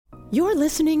You're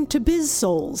listening to Biz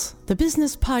Souls, the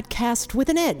business podcast with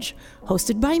an edge,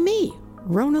 hosted by me,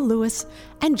 Rona Lewis,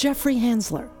 and Jeffrey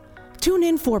Hansler. Tune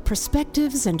in for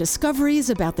perspectives and discoveries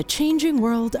about the changing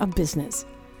world of business.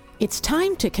 It's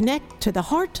time to connect to the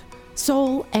heart,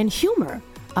 soul, and humor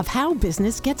of how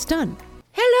business gets done.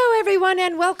 Hello, everyone,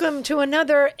 and welcome to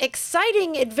another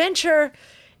exciting adventure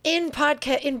in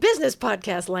business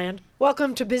podcast land.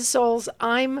 Welcome to Biz Souls.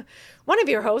 I'm one of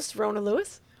your hosts, Rona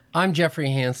Lewis. I'm Jeffrey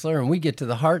Hansler, and we get to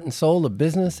the heart and soul of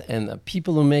business and the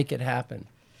people who make it happen.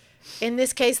 In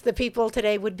this case, the people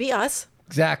today would be us.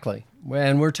 Exactly.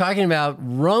 And we're talking about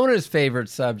Rona's favorite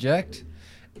subject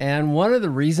and one of the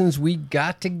reasons we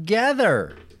got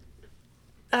together.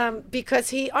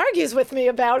 Because he argues with me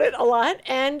about it a lot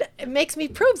and it makes me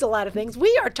prove a lot of things.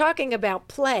 We are talking about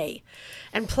play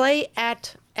and play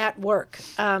at work.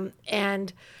 And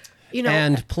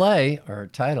play, our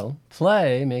title,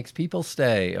 play makes people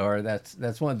stay, or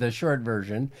that's one the short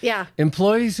version. Yeah.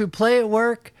 Employees who play at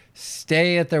work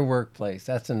stay at their workplace.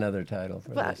 That's another title for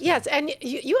this. Yes, and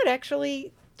you had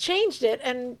actually changed it,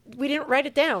 and we didn't write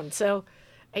it down, so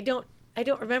I don't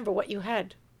remember what you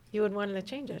had. You had wanted to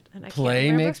change it, and I play can't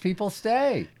remember. Makes people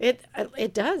stay.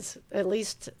 It does, at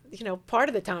least part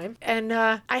of the time. And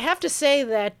I have to say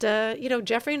that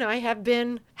Jeffrey and I have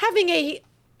been having a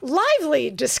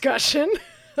lively discussion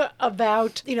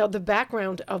about the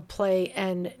background of play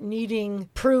and needing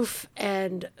proof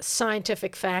and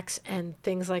scientific facts and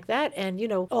things like that. And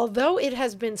although it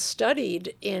has been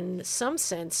studied in some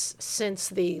sense since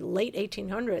the late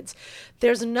 1800s,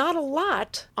 there's not a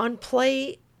lot on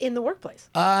play in the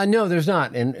workplace. No, there's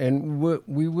not, and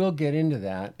we will get into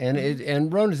that.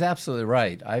 And Ron is absolutely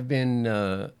right. I've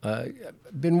been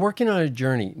working on a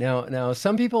journey now.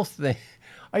 Some people think.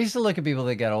 I used to look at people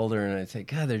that got older and I'd say,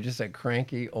 God, they're just a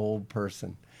cranky old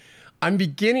person. I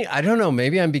don't know,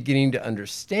 maybe I'm beginning to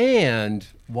understand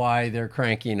why they're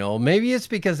cranky and old. Maybe it's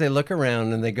because they look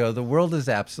around and they go, the world is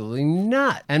absolutely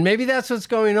not. And maybe that's what's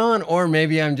going on, or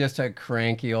maybe I'm just a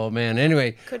cranky old man.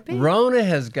 Anyway, could be. Rona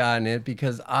has gotten it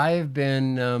because I've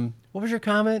been... what was your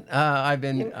comment? I've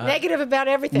been... negative about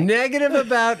everything. Negative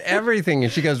about everything.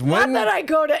 And she goes, not that I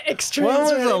go to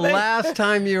extremes. When was the last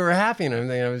time you were happy? And I'm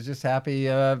thinking, I was just happy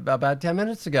about 10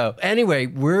 minutes ago. Anyway,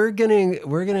 we're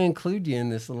gonna include you in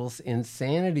this little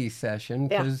insanity session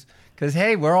because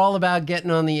hey, we're all about getting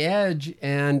on the edge.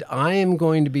 And I am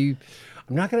going to be...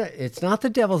 It's not the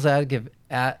devil's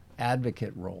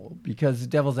advocate role, because the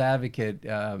devil's advocate,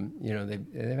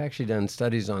 they've actually done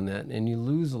studies on that, and you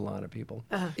lose a lot of people.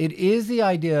 Uh-huh. It is the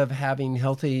idea of having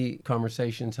healthy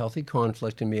conversations, healthy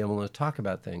conflict, and being able to talk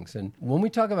about things. And when we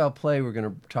talk about play, we're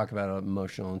going to talk about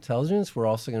emotional intelligence. We're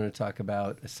also going to talk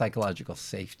about psychological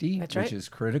safety, which is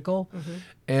critical. Mm-hmm.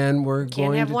 And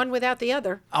can't have one without the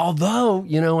other. Although,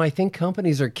 I think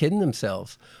companies are kidding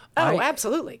themselves.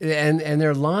 Absolutely. And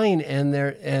they're lying, and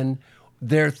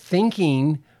they're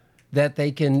thinking that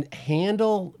they can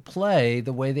handle play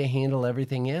the way they handle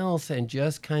everything else and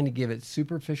just kind of give it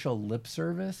superficial lip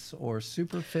service or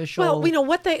superficial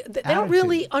what they don't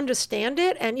really understand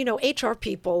it. And, HR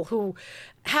people who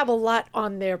have a lot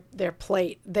on their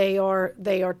plate, they are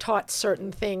taught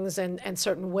certain things and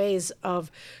certain ways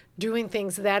of doing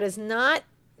things that is not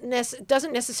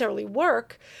doesn't necessarily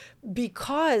work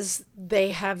because they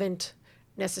haven't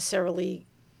necessarily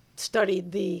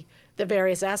studied the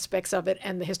various aspects of it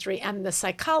and the history and the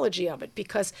psychology of it,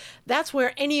 because that's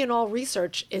where any and all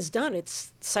research is done.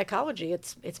 It's psychology.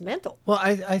 It's mental. Well,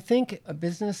 I think a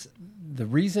business, the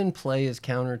reason play is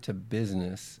counter to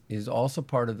business is also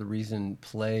part of the reason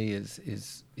play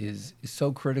is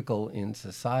so critical in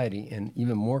society, and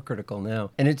even more critical now.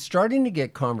 And it's starting to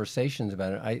get conversations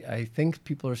about it. I think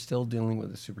people are still dealing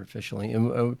with it superficially.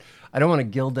 And I don't want to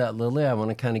gild that lily. I want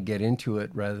to kind of get into it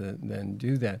rather than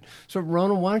do that. So,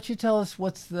 Rona, why don't you tell us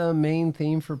what's the main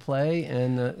theme for play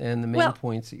and the main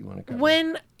points that you want to cover?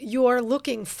 When you're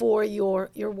looking for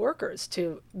your workers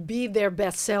to be their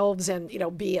best selves and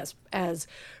be as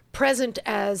present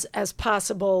as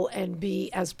possible and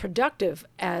be as productive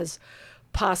as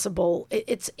possible,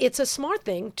 it's a smart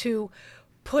thing to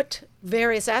put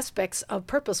various aspects of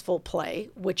purposeful play,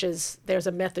 which is there's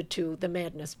a method to the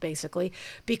madness basically,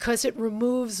 because it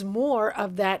removes more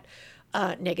of that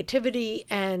negativity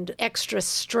and extra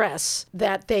stress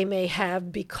that they may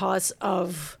have because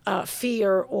of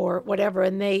fear or whatever,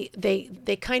 and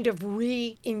they kind of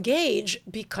re-engage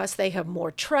because they have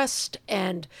more trust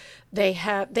and they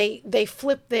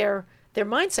flip their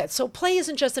mindset. So play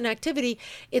isn't just an activity,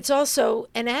 it's also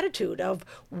an attitude of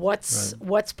what's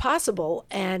possible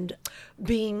and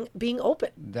being open.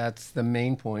 That's the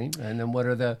main point. And then what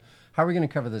are the how are we going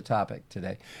to cover the topic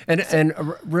today? And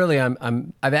really,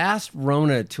 I've asked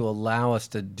Rona to allow us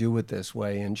to do it this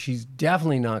way, and she's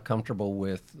definitely not comfortable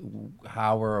with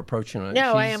how we're approaching it.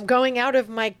 No, I am going out of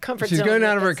my comfort zone. She's going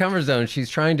out of her comfort zone. She's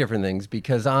trying different things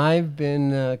because I've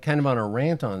been kind of on a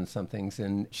rant on some things,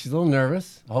 and she's a little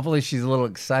nervous. Hopefully, she's a little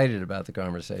excited about the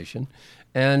conversation.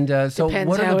 And so, depends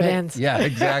what are how the it ends. Yeah,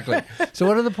 exactly. So,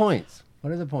 what are the points?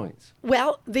 What are the points?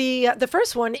 Well, the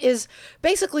first one is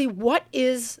basically what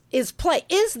is play?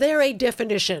 Is there a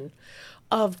definition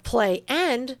of play,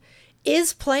 and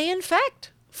is play in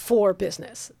fact for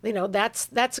business? That's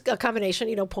a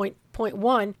combination. Point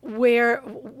one, where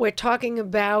we're talking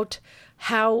about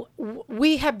how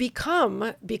we have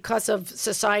become, because of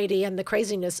society and the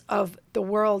craziness of the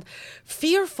world,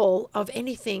 fearful of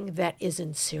anything that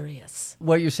isn't serious.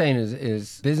 What you're saying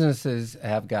is businesses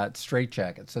have got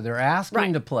straitjackets. So they're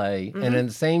asking to play, and in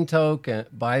the same token,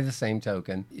 by the same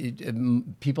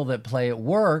token, people that play at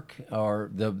work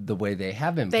are the way they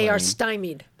have been playing. They are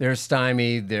stymied. They're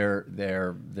stymied. They're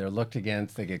looked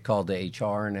against. They get called to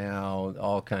HR now,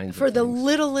 all kinds of For the things.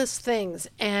 littlest things.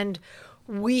 And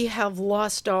we have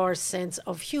lost our sense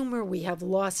of humor. We have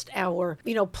lost our,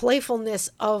 playfulness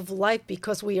of life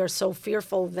because we are so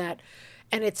fearful that,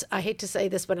 and I hate to say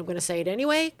this, but I'm going to say it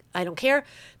anyway. I don't care.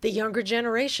 The younger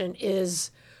generation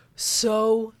is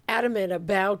so adamant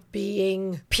about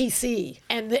being PC,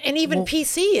 and even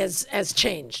PC has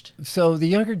changed. So the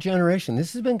younger generation,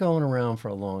 this has been going around for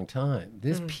a long time.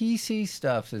 This PC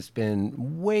stuff has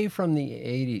been way from the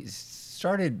 80s.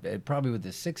 Started probably with the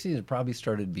 60s. It probably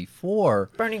started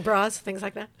before. Burning bras, things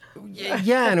like that.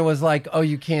 Yeah, and it was like, oh,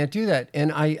 you can't do that.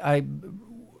 And I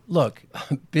look,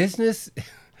 business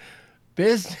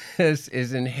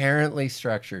is inherently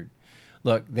structured.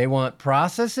 Look, they want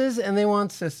processes and they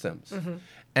want systems.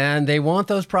 And they want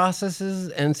those processes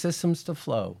and systems to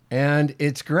flow. And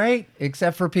it's great,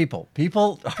 except for people.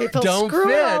 People don't screw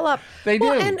fit. it all up. They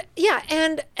do. And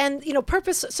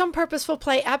some purposeful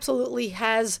play absolutely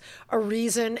has a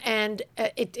reason, and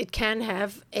it can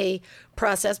have a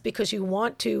process because you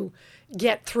want to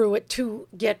get through it to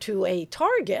get to a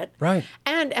target. Right.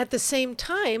 And at the same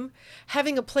time,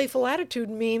 having a playful attitude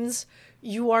means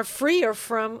you are freer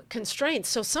from constraints.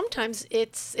 So sometimes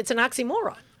it's an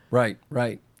oxymoron.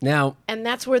 Right. Now, and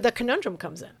that's where the conundrum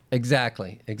comes in.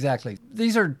 Exactly.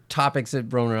 These are topics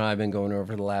that Rona and I have been going over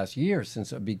for the last year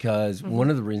because one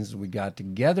of the reasons we got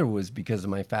together was because of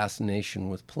my fascination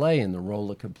with play and the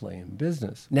role it could play in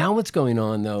business. Now what's going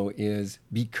on, though, is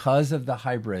because of the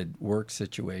hybrid work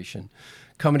situation,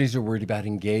 companies are worried about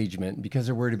engagement. And because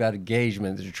they're worried about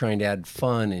engagement, they're trying to add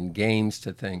fun and games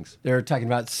to things. They're talking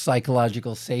about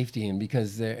psychological safety, and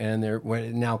because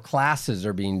now classes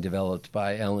are being developed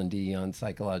by L&D on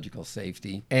psychological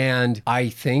safety. And I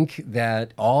think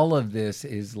that all of this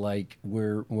is like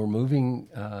we're moving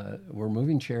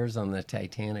chairs on the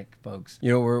Titanic, folks.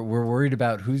 We're worried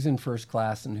about who's in first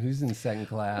class and who's in second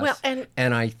class. Well,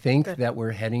 and I think that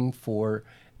we're heading for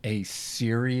a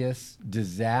serious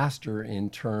disaster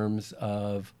in terms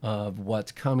of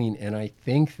what's coming, and I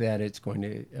think that it's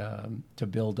going to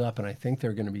build up, and I think there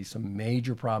are going to be some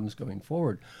major problems going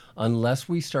forward unless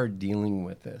we start dealing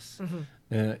with this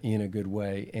in a good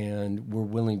way, and we're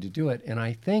willing to do it. And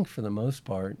I think for the most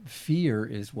part, fear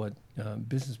is what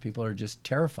business people are just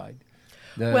terrified.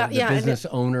 The business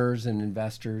owners and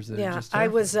investors that are just terrified. I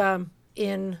was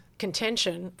in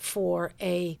contention for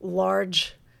a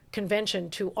large convention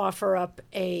to offer up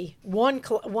a one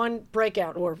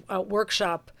breakout or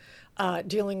workshop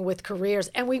dealing with careers,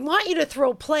 and we want you to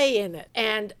throw play in it.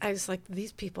 And I was like,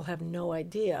 these people have no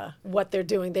idea what they're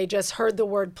doing. They just heard the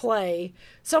word play.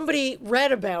 Somebody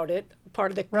read about it,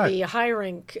 part of the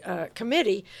hiring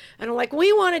committee, and I'm like,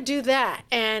 we want to do that.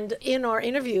 And in our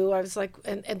interview, I was like,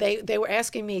 and they were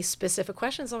asking me specific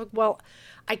questions. I'm like, well,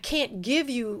 I can't give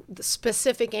you the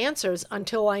specific answers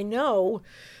until I know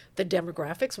the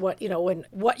demographics, and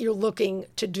what you're looking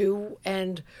to do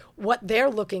and what they're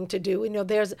looking to do.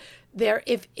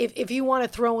 If you want to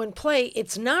throw in play,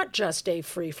 it's not just a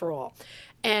free for all.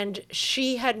 And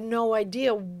she had no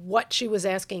idea what she was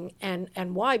asking and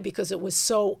why, because it was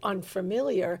so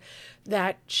unfamiliar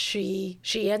that they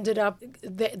ended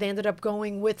up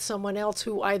going with someone else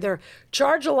who either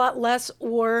charged a lot less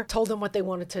or told them what they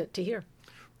wanted to hear.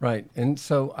 Right. And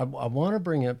so I want to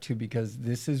bring up, too, because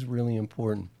this is really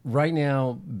important. Right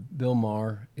now, Bill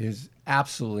Maher is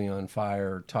absolutely on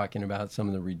fire talking about some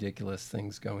of the ridiculous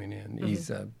things going in.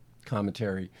 He's a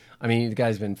commentary. I mean, the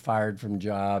guy's been fired from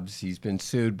jobs. He's been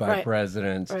sued by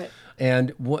presidents. Right.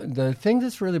 And the thing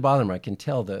that's really bothering him, I can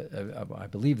tell, I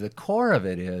believe the core of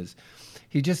it is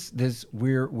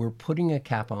we're putting a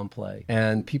cap on play,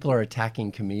 and people are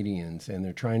attacking comedians, and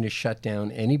they're trying to shut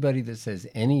down anybody that says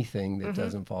anything that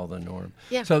doesn't follow the norm.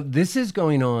 Yeah. So this is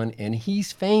going on, and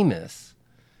he's famous,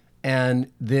 and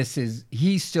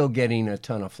he's still getting a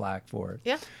ton of flack for it.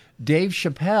 Yeah. Dave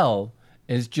Chappelle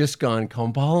has just gone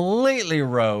completely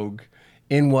rogue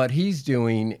in what he's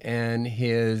doing, and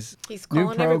his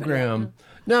new program.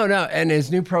 No, and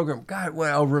his new program. God,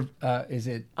 is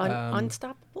it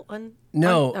Unstoppable?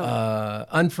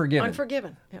 Unforgiven.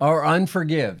 Unforgiven. Yeah. Or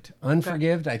Unforgived.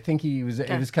 Unforgived. I think it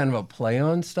was kind of a play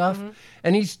on stuff,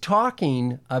 and he's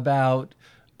talking about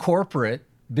corporate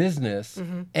business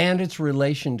and its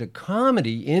relation to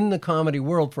comedy in the comedy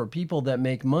world for people that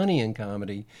make money in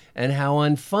comedy, and how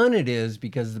unfun it is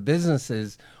because the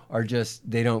businesses are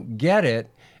they don't get it.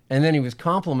 And then he was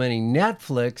complimenting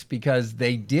Netflix because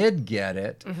they did get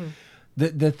it.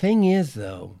 The thing is,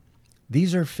 though,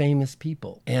 these are famous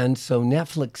people, and so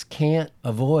Netflix can't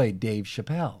avoid Dave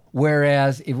Chappelle.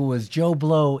 Whereas if it was Joe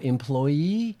Blow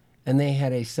employee and they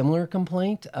had a similar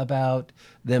complaint about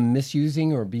them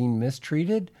misusing or being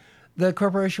mistreated, the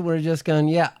corporation would have just gone,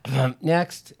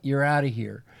 next, you're out of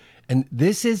here. And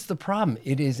this is the problem.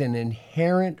 It is an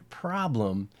inherent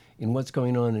problem in what's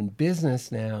going on in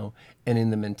business now and in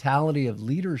the mentality of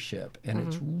leadership. And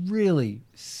it's really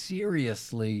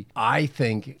seriously, I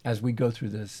think, as we go through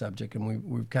this subject, and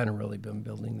we've kind of really been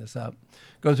building this up,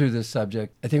 go through this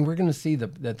subject, I think we're going to see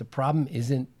that the problem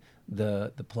isn't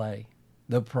the play.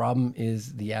 The problem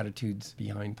is the attitudes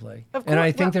behind play. And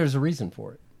I think there's a reason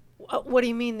for it. What do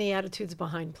you mean the attitudes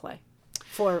behind play?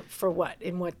 For what?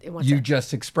 In what you sense?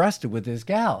 Just expressed it with this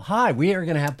gal. Hi, we are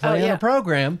going to have play on the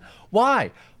program.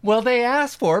 Why? Well, they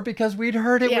asked for it because we'd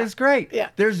heard it was great. Yeah.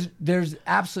 There's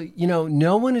absolutely,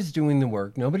 no one is doing the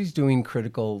work. Nobody's doing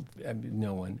critical,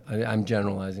 no one. I'm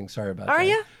generalizing. Sorry about that. Are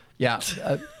you? Yeah.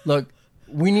 Look,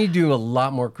 we need to do a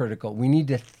lot more critical. We need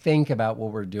to think about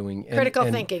what we're doing.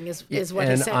 Critical thinking is what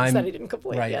he said that he didn't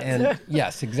complete. Right. Yes. And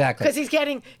yes, exactly. Because he's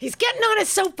getting on his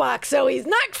soapbox, so he's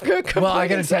not completing. Well, I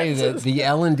got to tell you that the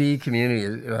L&D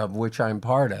community, of which I'm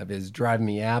part of, is driving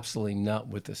me absolutely nut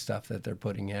with the stuff that they're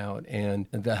putting out, and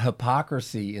the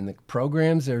hypocrisy in the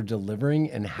programs they're delivering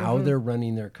and how they're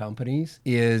running their companies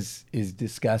is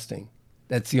disgusting.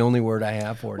 That's the only word I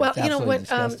have for it. Well,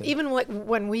 it's even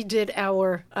when we did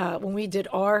our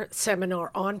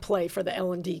seminar on play for the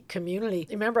L&D community,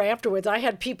 remember afterwards I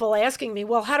had people asking me,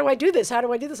 "Well, how do I do this? How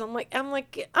do I do this?" I'm like, I'm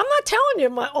not telling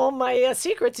you all my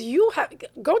secrets. You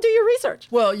go do your research.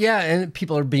 Well, yeah, and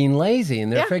people are being lazy,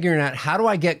 and they're figuring out, how do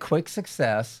I get quick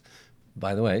success?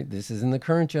 By the way, this is in the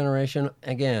current generation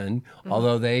again,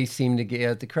 although they seem to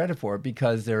get the credit for it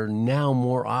because there are now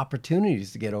more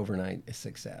opportunities to get overnight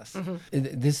success.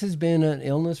 This has been an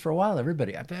illness for a while,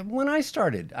 everybody. When I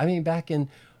started, back in,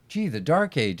 the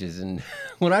dark ages, and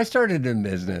when I started in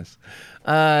business,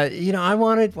 I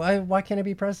wanted, why can't I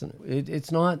be president? It's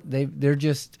not, they're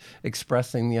just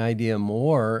expressing the idea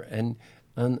more, and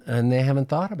they haven't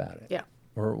thought about it. Yeah.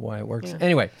 Or why it works. Yeah.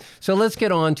 Anyway, so let's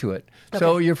get on to it. Okay.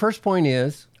 So your first point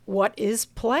is? What is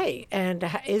play, and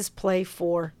is play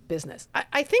for business?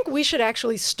 I think we should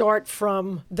actually start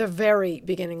from the very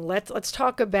beginning. Let's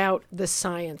talk about the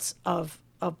science of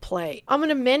play. I'm going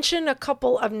to mention a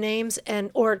couple of names,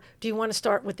 or do you want to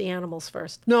start with the animals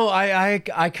first? No, I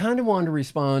kind of wanted to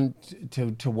respond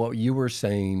to what you were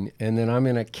saying, and then I'm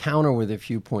going to counter with a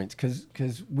few points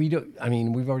because we don't.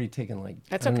 We've already taken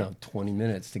 20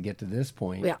 minutes to get to this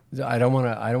point. Yeah. I don't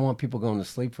want people going to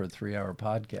sleep for a 3-hour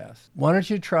podcast. Why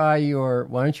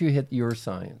don't you hit your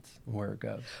science and where it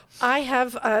goes?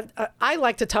 I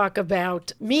like to talk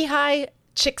about Mihai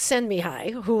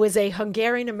Csikszentmihalyi, who is a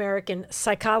Hungarian-American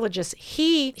psychologist.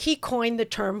 He coined the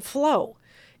term flow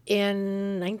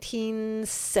in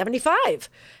 1975,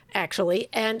 actually.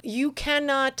 And you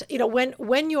cannot,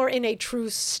 when you're in a true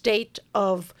state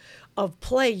of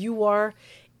play, you are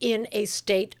in a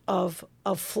state of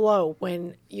flow.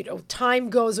 When, time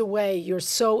goes away, you're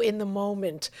so in the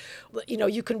moment.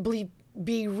 You can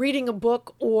be reading a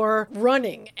book or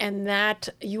running, and that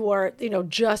you are,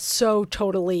 just so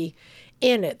totally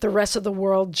in it. The rest of the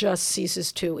world just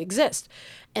ceases to exist.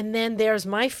 And then there's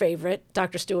my favorite,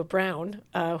 Dr. Stuart Brown,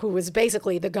 who was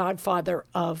basically the godfather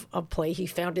of play. He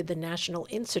founded the National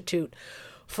Institute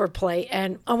for Play.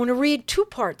 And I want to read two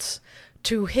parts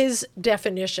to his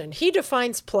definition. He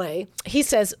defines play. He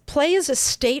says, play is a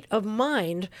state of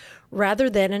mind rather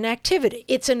than an activity.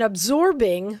 It's an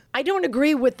absorbing. I don't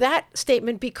agree with that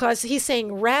statement because he's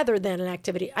saying rather than an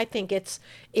activity. I think it's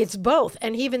both.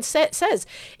 And he even says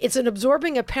it's an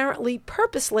absorbing, apparently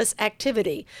purposeless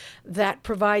activity that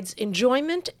provides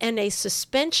enjoyment and a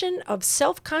suspension of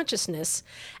self-consciousness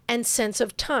and sense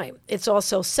of time. It's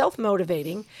also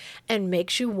self-motivating and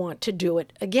makes you want to do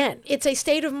it again. It's a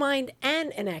state of mind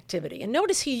and an activity. And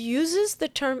notice he uses the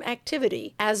term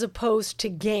activity as opposed to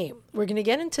game. We're going to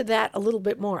get into that a little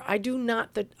bit more. I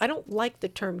don't like the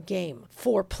term game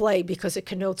for play because it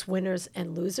connotes winners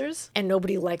and losers, and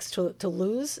nobody likes to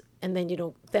lose. And then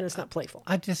then it's not playful.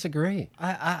 I disagree.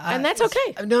 And that's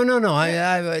okay. No.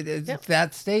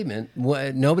 That statement,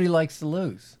 nobody likes to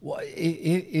lose.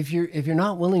 If you're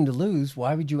not willing to lose,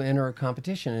 why would you enter a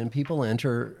competition? And people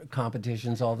enter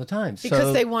competitions all the time.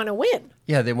 Because they want to win.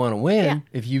 Yeah, they want to win. Yeah.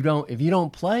 If you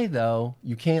don't play though,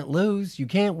 you can't lose. You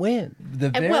can't win.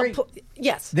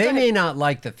 Yes. They may not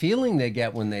like the feeling they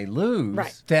get when they lose.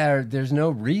 Right. There's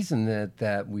no reason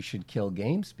that we should kill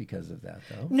games because of that,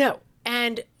 though. No.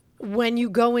 And when you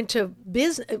go into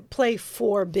play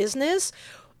for business,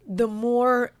 the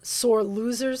more sore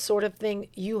loser sort of thing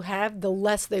you have, the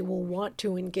less they will want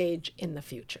to engage in the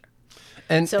future.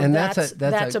 And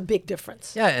that's a big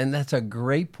difference. Yeah, and that's a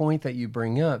great point that you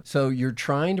bring up. So you're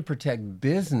trying to protect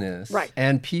business right.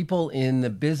 and people in the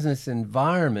business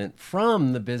environment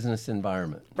from the business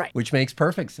environment, right. which makes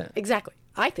perfect sense. Exactly.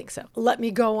 I think so. Let me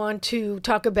go on to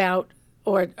talk about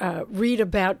or read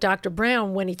about Dr.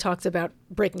 Brown when he talks about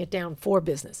breaking it down for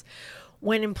business.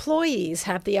 When employees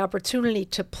have the opportunity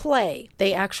to play,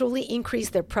 they actually increase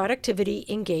their productivity,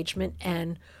 engagement,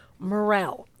 and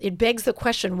morale. It begs the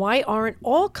question, why aren't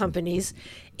all companies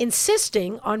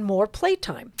insisting on more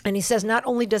playtime? And he says not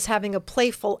only does having a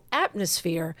playful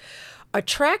atmosphere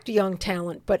attract young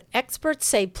talent, but experts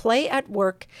say play at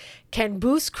work can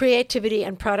boost creativity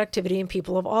and productivity in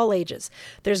people of all ages.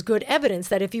 There's good evidence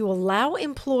that if you allow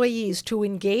employees to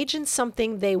engage in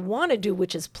something they want to do,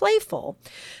 which is playful,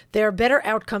 there are better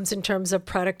outcomes in terms of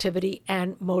productivity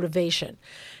and motivation.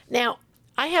 Now,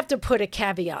 I have to put a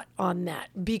caveat on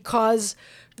that because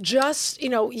just,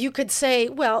 you could say,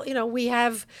 well, we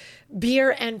have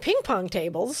beer and ping pong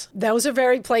tables. Those are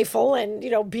very playful and,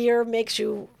 beer makes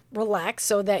you relax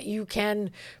so that you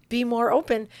can be more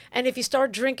open. And if you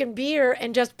start drinking beer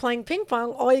and just playing ping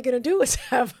pong, all you're going to do is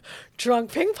have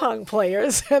drunk ping pong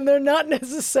players, and they're not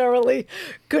necessarily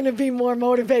going to be more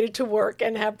motivated to work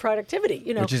and have productivity.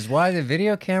 Which is why the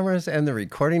video cameras and the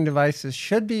recording devices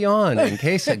should be on in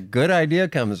case a good idea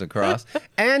comes across.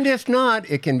 And if not,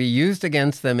 it can be used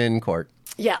against them in court.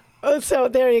 Yeah. So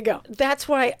there you go. That's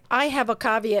why I have a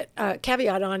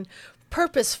caveat on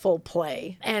purposeful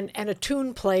play and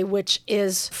attuned play, which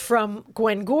is from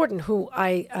Gwen Gordon, who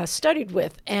I studied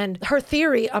with. And her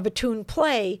theory of attuned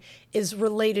play is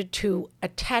related to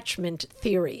attachment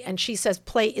theory. And she says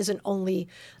play isn't only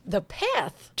the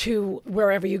path to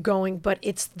wherever you're going, but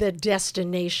it's the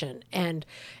destination. And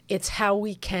it's how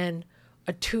we can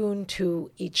attune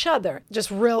to each other. Just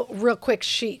real quick,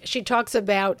 she talks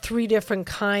about 3 different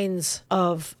kinds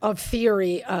of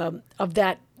theory of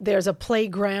that. There's a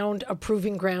playground, a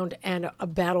proving ground, and a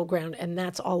battleground, and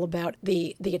that's all about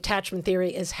the attachment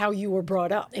theory is how you were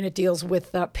brought up, and it deals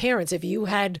with parents. If you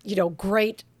had,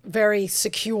 great, very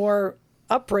secure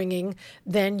upbringing,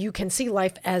 then you can see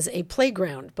life as a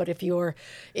playground. But if your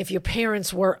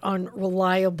parents were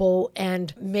unreliable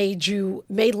and made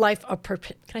life can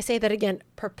I say that again?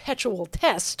 Perpetual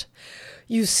test,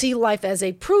 you see life as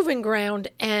a proving ground,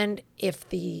 and if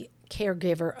the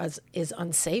caregiver is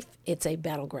unsafe, it's a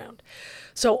battleground.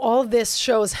 So all this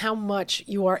shows how much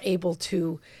you are able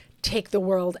to take the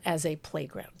world as a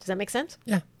playground. Does that make sense?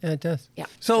 Yeah, it does. Yeah.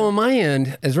 So on my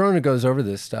end, as Rona goes over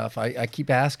this stuff, I keep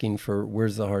asking for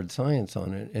where's the hard science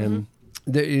on it, and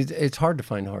it's hard to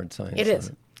find hard science. It is.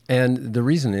 On it. And the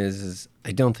reason is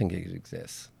I don't think it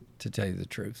exists, to tell you the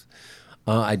truth.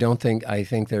 I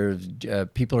think there's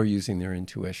people are using their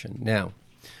intuition now.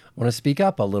 I want to speak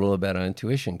up a little about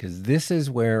intuition because this is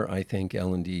where I think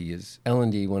L&D is.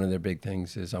 L&D, one of their big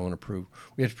things is we have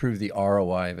to prove the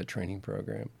ROI of a training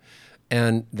program.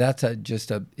 And that's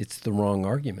it's the wrong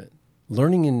argument.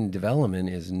 Learning and development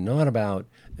is not about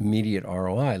immediate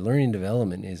ROI. Learning and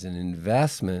development is an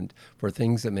investment for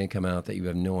things that may come out that you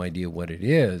have no idea what it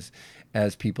is.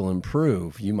 As people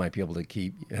improve, you might be able to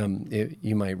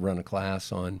you might run a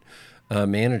class on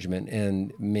management,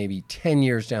 and maybe 10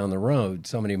 years down the road,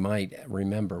 somebody might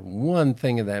remember one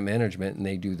thing of that management and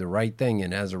they do the right thing.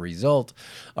 And as a result,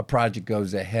 a project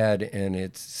goes ahead and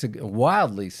it's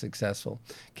wildly successful.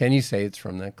 Can you say it's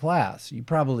from that class? You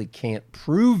probably can't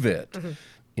prove it.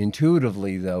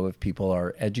 Intuitively, though, if people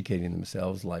are educating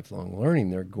themselves, lifelong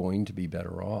learning, they're going to be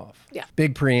better off. Yeah.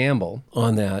 Big preamble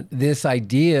on that. This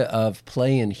idea of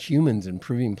play in humans,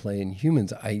 improving play in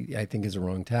humans, I think is a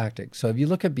wrong tactic. So if you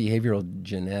look at behavioral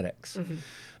genetics,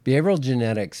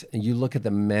 you look at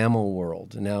the mammal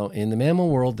world. Now, in the mammal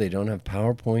world, they don't have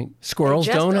PowerPoint. Squirrels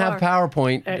don't have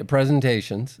PowerPoint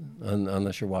presentations,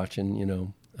 unless you're watching,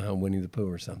 Winnie the Pooh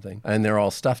or something. And they're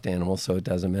all stuffed animals, so it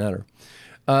doesn't matter.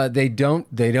 They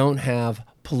don't have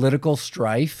political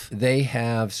strife. They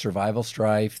have survival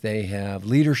strife. They have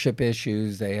leadership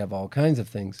issues. They have all kinds of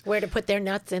things. Where to put their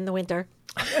nuts in the winter.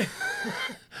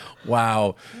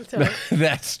 Wow.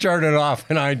 That started off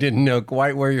and I didn't know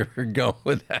quite where you were going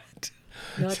with that.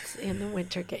 Nuts in the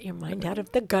winter, get your mind out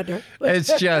of the gutter.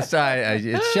 It's just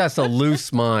it's just a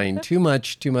loose mind. Too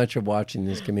much of watching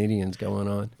these comedians going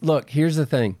on. Look, here's the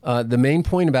thing. The main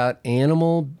point about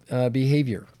animal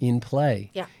behavior in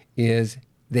play is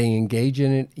they engage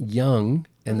in it young,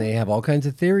 and they have all kinds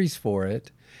of theories for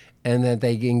it, and that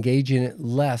they engage in it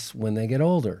less when they get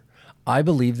older. I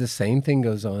believe the same thing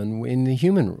goes on in the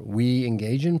human. We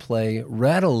engage in play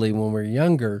readily when we're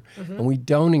younger, and we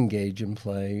don't engage in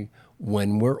play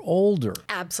when we're older.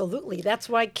 Absolutely. That's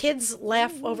why kids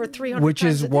laugh over 300 Which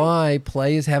times is a day. why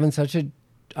play is having such a...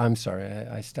 I'm sorry,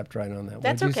 I stepped right on that.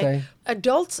 That's what did you say?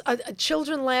 Adults,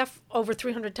 children laugh over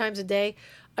 300 times a day.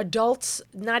 Adults,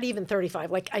 not even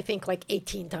 35, I think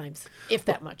 18 times, if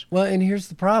that much. Well, and here's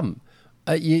the problem.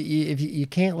 You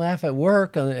can't laugh at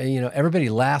work. Everybody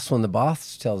laughs when the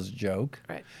boss tells a joke.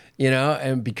 Right.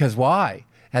 And because why?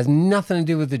 Has nothing to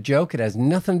do with the joke. It has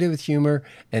nothing to do with humor.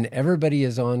 And everybody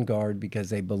is on guard because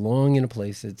they belong in a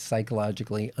place that's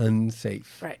psychologically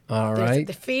unsafe. Right. All There's right.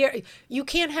 the fear. You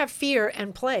can't have fear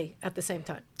and play at the same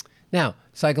time. Now,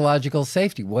 psychological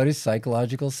safety. What is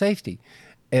psychological safety?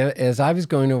 As I was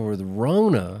going over with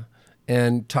Rona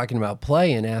and talking about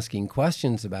play and asking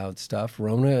questions about stuff,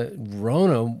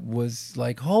 Rona was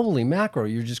like, holy mackerel,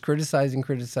 you're just criticizing.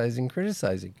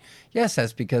 Yes,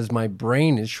 that's because my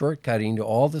brain is shortcutting to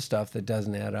all the stuff that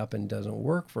doesn't add up and doesn't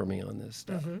work for me on this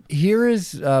stuff. Here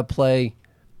is play.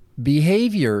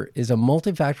 Behavior is a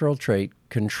multifactorial trait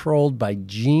controlled by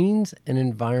genes and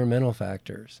environmental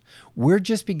factors. We're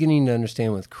just beginning to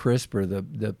understand with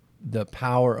CRISPR the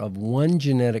power of one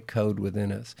genetic code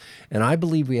within us. And I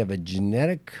believe we have a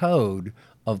genetic code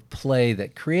of play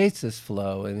that creates this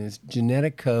flow, and this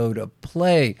genetic code of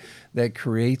play that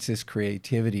creates this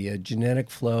creativity, a genetic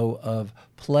flow of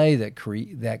play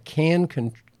that can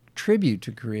contribute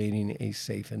to creating a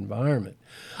safe environment.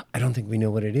 I don't think we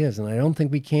know what it is, and I don't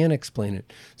think we can explain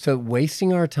it. So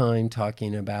wasting our time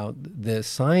talking about the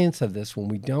science of this when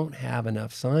we don't have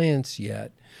enough science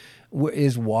yet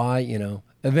is why,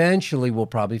 eventually we'll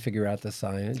probably figure out the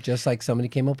science, just like somebody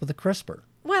came up with a CRISPR.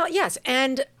 Well, yes,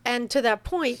 and to that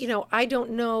point, I don't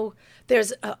know.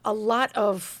 There's a lot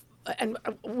of, and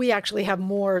we actually have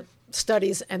more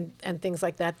studies and things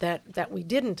like that we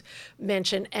didn't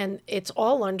mention, and it's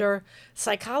all under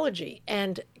psychology.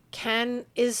 And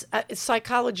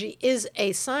psychology is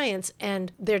a science,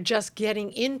 and they're just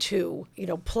getting into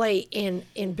play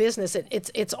in business.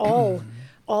 It's all.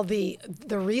 All the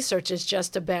research is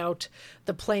just about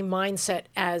the play mindset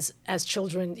as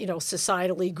children,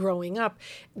 societally growing up.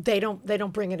 They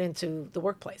don't bring it into the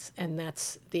workplace, and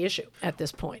that's the issue at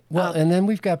this point. Well, and then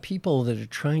we've got people that are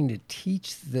trying to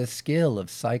teach the skill of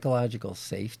psychological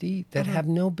safety that have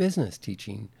no business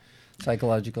teaching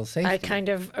psychological safety. I kind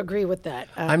of agree with that.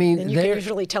 And you can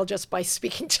usually tell just by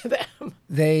speaking to them.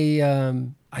 They,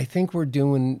 I think we're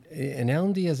doing, and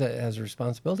L&D has a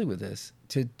responsibility with this.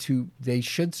 They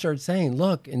should start saying,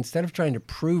 look, instead of trying to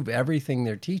prove everything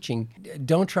they're teaching,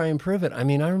 don't try and prove it. I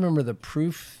remember the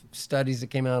proof studies that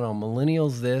came out on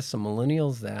millennials this and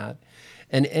millennials that,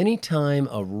 and any time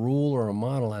a rule or a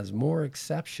model has more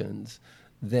exceptions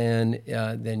than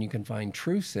you can find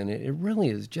truths in it, it really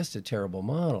is just a terrible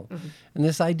model. And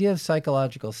this idea of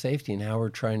psychological safety and how we're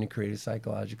trying to create a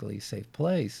psychologically safe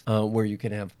place where you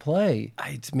can have play,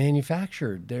 it's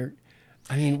manufactured.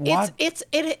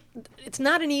 It's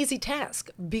not an easy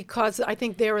task, because I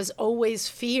think there is always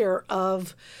fear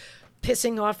of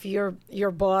pissing off your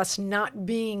boss, not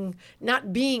being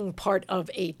part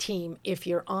of a team if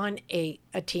you're on a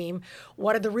team.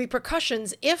 What are the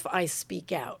repercussions if I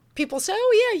speak out? People say,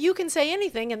 oh yeah, you can say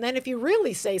anything, and then if you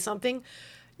really say something,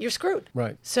 you're screwed.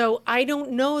 Right. So I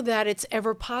don't know that it's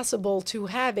ever possible to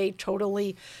have a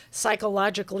totally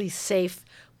psychologically safe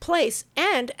place.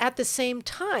 And at the same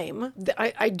time,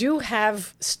 I do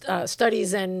have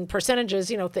studies and percentages,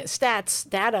 stats,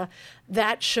 data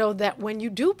that show that when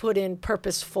you do put in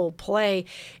purposeful play,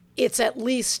 it's at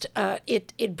least,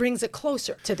 it brings it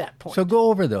closer to that point. So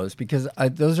go over those, because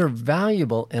those are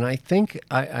valuable. And I think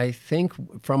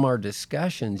from our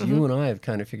discussions, you and I have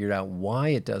kind of figured out why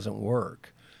it doesn't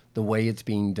work the way it's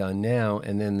being done now.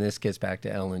 And then this gets back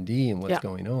to L&D and what's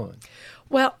going on.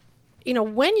 Well,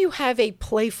 when you have a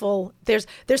playful, there's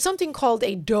something called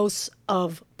a dose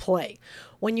of play.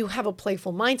 When you have a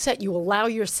playful mindset, you allow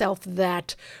yourself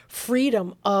that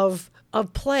freedom of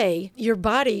play. Your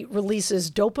body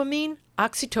releases dopamine,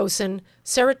 oxytocin,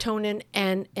 serotonin,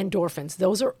 and endorphins.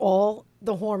 Those are all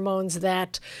the hormones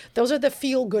those are the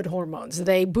feel-good hormones.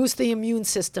 They boost the immune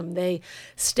system, they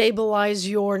stabilize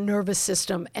your nervous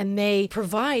system, and they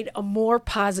provide a more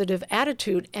positive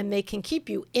attitude, and they can keep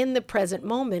you in the present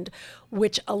moment,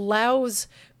 which allows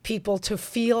people to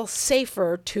feel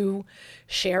safer to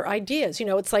share ideas.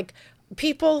 It's like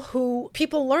people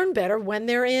learn better when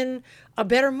they're in a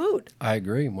better mood. I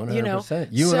agree, 100%.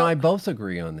 You and I both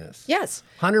agree on this. Yes.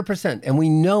 100%. And we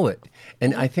know it.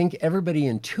 And I think everybody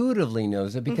intuitively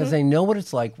knows it because they know what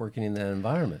it's like working in that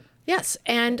environment. Yes.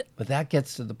 But that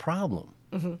gets to the problem.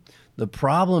 The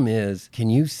problem is, can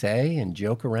you say and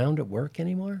joke around at work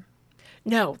anymore?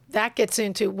 No, that gets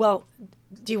into,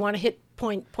 do you want to hit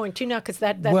point 2 now? Because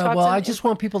that talks well, I just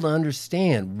want people to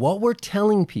understand what we're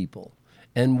telling people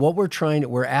and what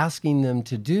we're asking them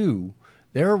to do.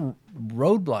 There are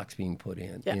roadblocks being put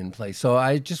in place. So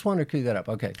I just want to clear that up.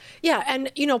 Okay. Yeah, and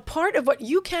part of what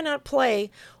you cannot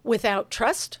play without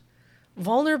trust,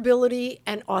 vulnerability,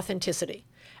 and authenticity.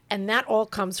 And that all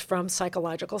comes from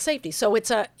psychological safety. So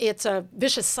it's a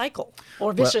vicious cycle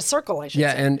or vicious circle, I should say.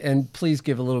 Yeah, and please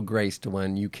give a little grace to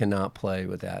when you cannot play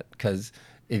with that, because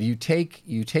if you take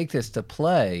this to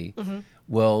play,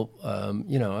 well, I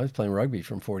was playing rugby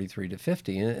from 43 to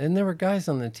 50, and there were guys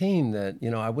on the team that,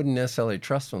 I wouldn't necessarily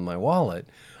trust with my wallet.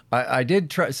 I did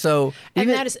trust. So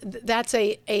that's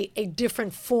a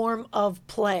different form of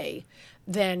play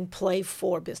than play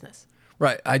for business.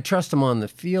 Right. I trust them on the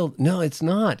field. No, it's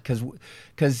not,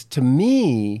 because to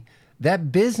me,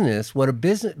 that business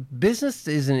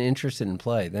isn't interested in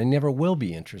play. They never will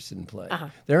be interested in play.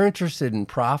 They're interested in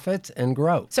profits and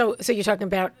growth. So you're talking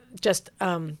about just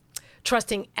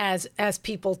trusting as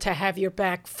people to have your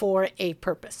back for a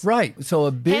purpose. Right. So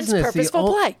a business, hence purposeful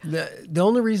play. The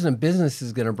only reason a business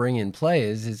is going to bring in play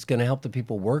is it's going to help the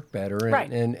people work better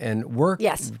and work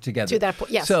together. To that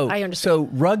point. Yes, so, I understand. So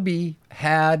rugby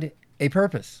had a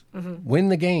purpose, win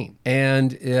the game.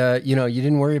 And, you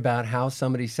didn't worry about how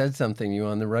somebody said something to you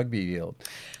on the rugby field.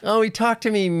 Oh, he talked to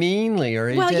me meanly, or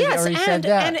he said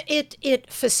that. And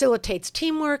it facilitates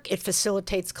teamwork, it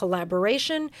facilitates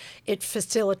collaboration, it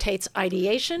facilitates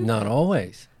ideation. Not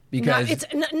always. Because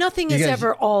nothing is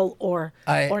ever all or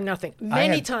nothing.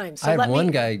 Many times. So I had one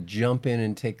guy jump in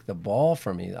and take the ball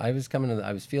from me. I was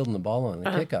fielding the ball on the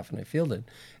kickoff, and I fielded,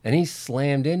 and he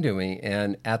slammed into me.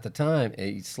 And at the time,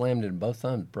 he slammed it in both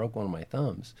thumbs, broke one of my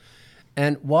thumbs.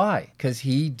 And why? Because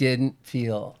he didn't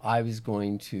feel I was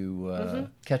going to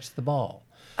catch the ball.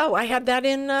 Oh, I had that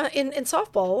in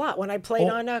softball a lot when I played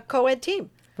on a co-ed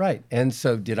team. Right. And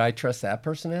so did I trust that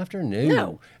person after?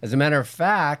 No. As a matter of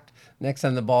fact, next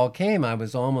time the ball came, I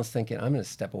was almost thinking, I'm going to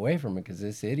step away from it because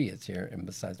this idiot's here. And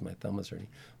besides, my thumb was hurting.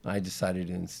 I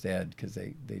decided instead, because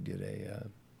they did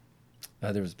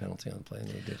there was a penalty on the play, and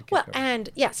they did a kick. Well, and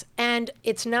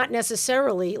it's not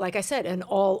necessarily, like I said, an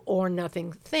all or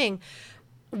nothing thing.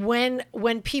 When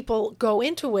people go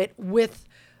into it with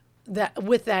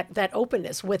that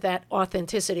openness, with that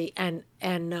authenticity and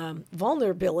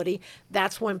vulnerability,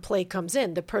 that's when play comes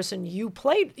in. The person you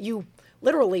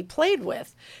literally played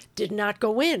with did not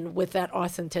go in with that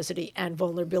authenticity and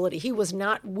vulnerability. He was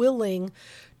not willing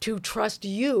to trust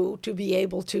you to be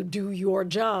able to do your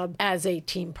job as a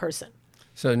team person.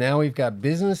 So now we've got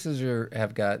businesses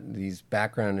have got these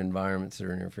background environments that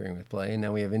are interfering with play, and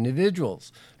now we have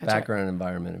individuals' background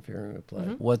environment interfering with play.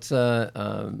 What's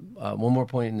one more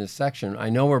point in this section? I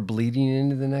know we're bleeding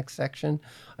into the next section.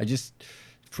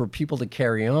 For people to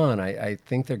carry on, I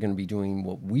think they're going to be doing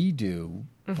what we do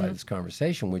by this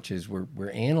conversation, which is we're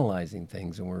analyzing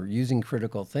things, and we're using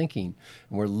critical thinking,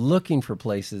 and we're looking for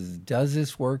places. Does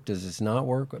this work? Does this not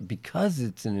work? Because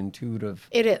it's an intuitive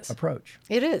approach.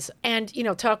 It is. And,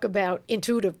 talk about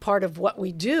intuitive. Part of what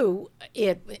we do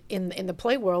in the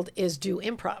play world is do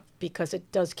improv, because it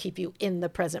does keep you in the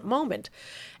present moment.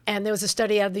 And there was a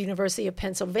study out of the University of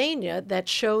Pennsylvania that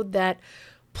showed that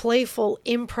playful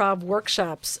improv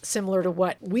workshops similar to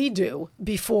what we do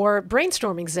before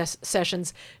brainstorming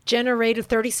sessions generated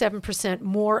 37%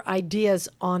 more ideas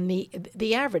on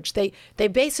the average. They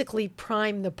basically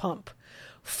prime the pump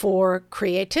for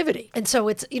creativity. And so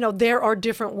it's, there are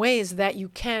different ways that you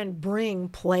can bring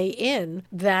play in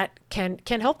that can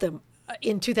help them.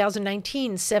 In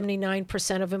 2019,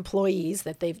 79% of employees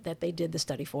that they did the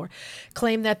study for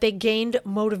claim that they gained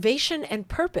motivation and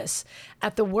purpose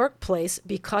at the workplace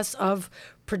because of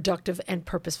productive and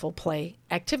purposeful play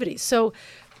activities. So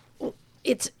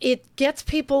it gets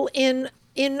people in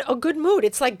a good mood.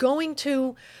 It's like going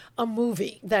to a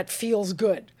movie that feels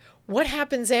good. What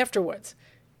happens afterwards?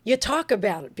 You talk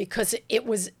about it because it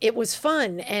was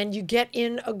fun, and you get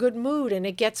in a good mood, and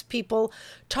it gets people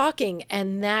talking,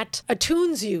 and that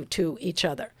attunes you to each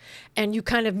other, and you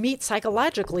kind of meet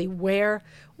psychologically where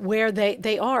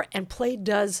they are, and play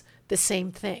does the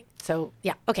same thing. So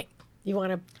yeah, okay. You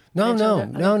want to?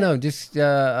 No. Just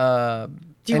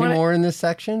any more in this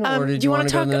section, or did you want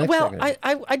to go to the next section?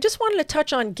 Well, I just wanted to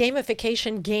touch on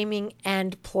gamification, gaming,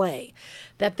 and play.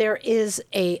 That there is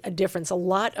a difference. A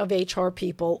lot of HR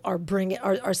people are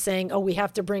saying, oh, we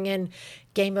have to bring in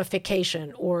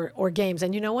gamification or games.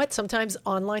 And you know what? Sometimes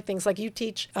online things, like you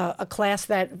teach a class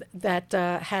that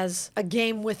has a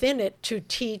game within it to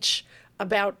teach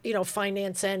about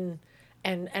finance and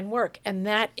work, and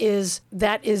that is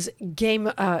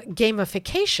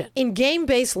gamification. In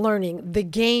game-based learning, the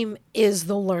game is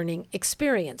the learning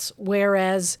experience,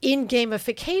 whereas in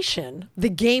gamification, the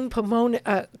game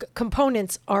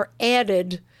components are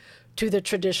added to the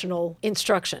traditional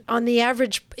instruction. In the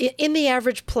average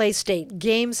play state,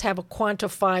 games have a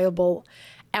quantifiable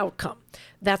outcome.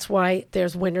 That's why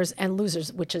there's winners and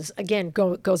losers, which is, again,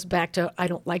 goes back to, I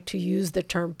don't like to use the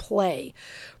term play.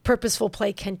 Purposeful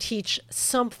play can teach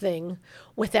something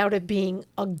without it being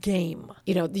a game.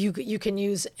 You can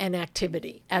use an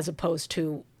activity as opposed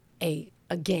to a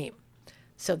game.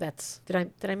 So that's, did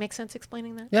I make sense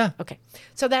explaining that? Yeah. Okay.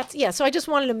 So so I just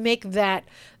wanted to make that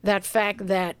fact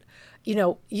that,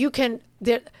 you can,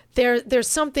 there's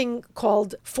something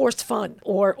called forced fun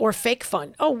or fake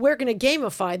fun. Oh, we're going to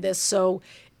gamify this so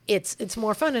it's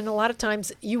more fun. And a lot of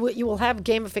times you will have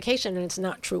gamification and it's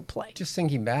not true play. Just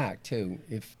thinking back too,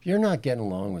 if you're not getting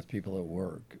along with people at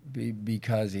work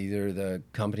because either the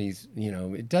company's,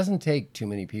 it doesn't take too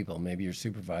many people. Maybe your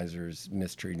supervisor is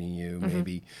mistreating you.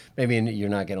 Mm-hmm. Maybe you're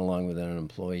not getting along with an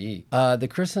employee. The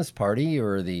Christmas party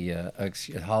or the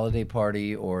holiday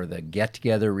party or the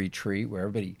get-together retreat where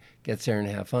everybody gets there and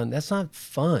have fun. That's not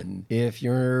fun if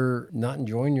you're not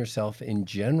enjoying yourself in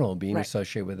general being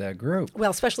associated with that group. Well,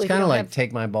 especially it's kind of like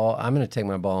take my ball. I'm going to take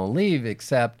my ball and leave,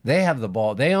 except they have the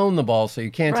ball. They own the ball, so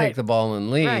you can't take the ball and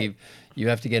leave. Right. You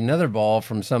have to get another ball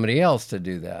from somebody else to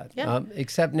do that. Yeah.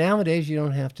 Except nowadays you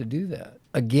don't have to do that.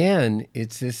 Again,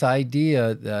 it's this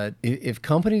idea that if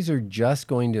companies are just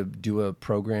going to do a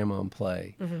program on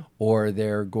play, or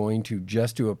they're going to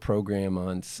just do a program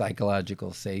on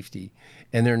psychological safety,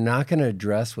 and they're not going to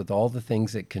address with all the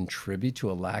things that contribute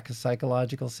to a lack of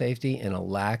psychological safety and a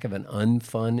lack of an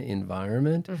unfun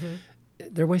environment,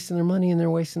 they're wasting their money and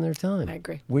they're wasting their time. I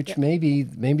agree. Which maybe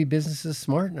business is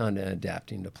smart not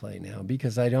adapting to play now,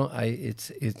 because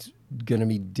it's going to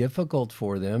be difficult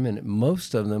for them, and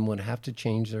most of them would have to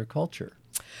change their culture.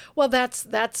 Well, that's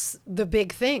the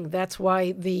big thing. That's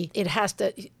why it has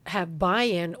to have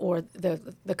buy-in, or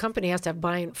the company has to have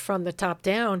buy-in from the top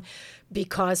down,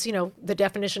 because the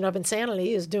definition of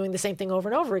insanity is doing the same thing over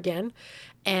and over again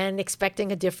and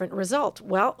expecting a different result.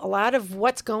 Well, a lot of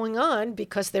what's going on,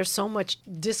 because there's so much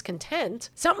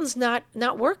discontent, something's not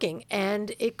working,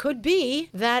 and it could be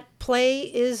that play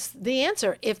is the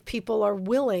answer if people are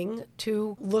willing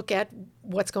to look at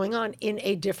what's going on in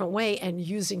a different way and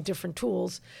using different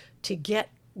tools to get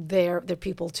their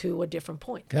people to a different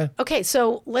point. Okay,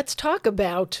 so let's talk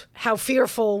about how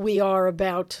fearful we are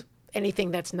about anything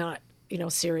that's not,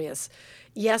 serious.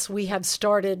 Yes, we have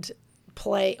started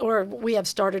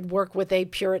work with a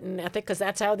Puritan ethic, because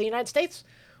that's how the United States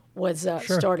was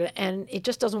started, and it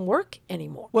just doesn't work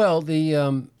anymore. Well,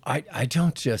 I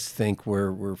don't just think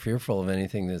we're fearful of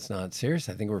anything that's not serious.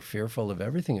 I think we're fearful of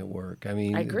everything at work. I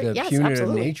mean, I agree. The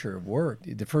punitive nature of work.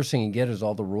 The first thing you get is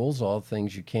all the rules, all the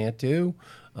things you can't do.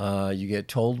 You get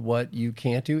told what you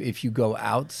can't do. If you go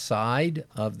outside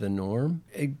of the norm,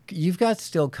 you've got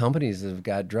still companies that have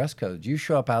got dress codes. You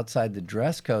show up outside the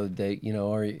dress code,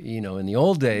 in the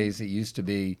old days, it used to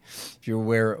be, if you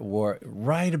wore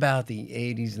right about the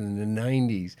 80s and the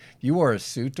 90s, if you wore a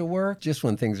suit to work, just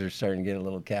when things are starting to get a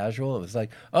little casual, it was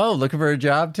like, oh, looking for a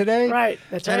job today? Right,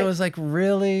 that's right. And it was like,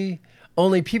 really?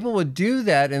 Only people would do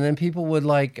that, and then people would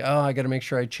like, oh, I got to make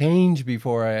sure I change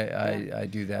before I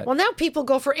do that. Well, now people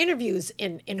go for interviews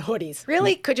in hoodies.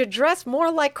 Really? Could you dress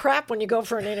more like crap when you go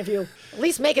for an interview? At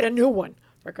least make it a new one,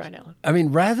 for crying out loud. I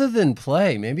mean, rather than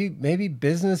play, maybe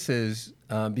businesses,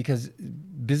 because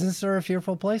businesses are a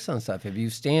fearful place on stuff. If you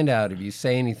stand out, if you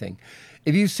say anything,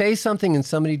 if you say something and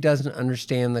somebody doesn't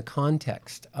understand the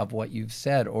context of what you've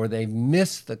said, or they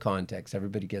miss the context,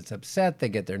 everybody gets upset. They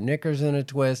get their knickers in a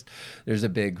twist. There's a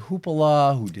big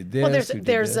hoopla. Who did this? Well,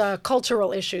 there's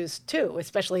cultural issues too,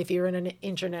 especially if you're in an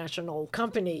international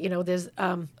company. You know, there's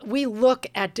we look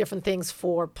at different things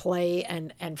for play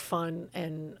and fun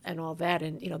and all that,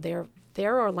 and you know,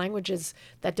 there are languages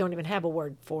that don't even have a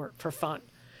word for fun.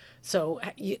 So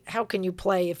how can you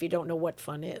play if you don't know what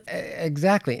fun is?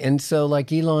 Exactly. And so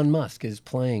like Elon Musk is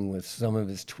playing with some of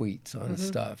his tweets on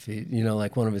stuff.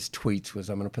 Like one of his tweets was,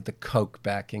 I'm going to put the Coke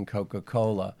back in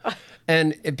Coca-Cola.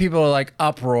 And people are like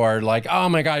uproar, like, oh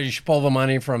my God, you should pull the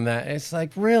money from that. It's like,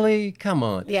 really? Come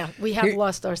on. Yeah, we have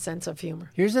lost our sense of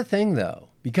humor. Here's the thing, though.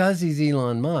 Because he's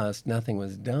Elon Musk, nothing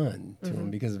was done to him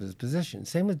because of his position.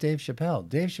 Same with Dave Chappelle.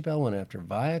 Dave Chappelle went after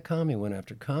Viacom. He went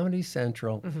after Comedy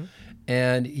Central.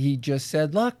 And he just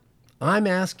said, look, I'm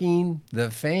asking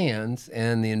the fans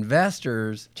and the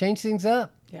investors change things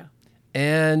up. Yeah.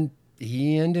 And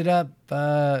he ended up,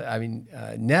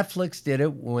 Netflix did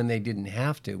it when they didn't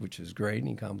have to, which was great, and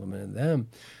he complimented them.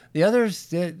 The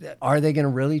others, are they going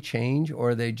to really change,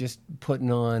 or are they just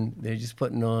putting on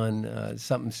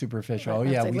something superficial? Right, oh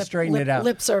yeah, we straightened it out.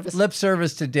 Lip service. Lip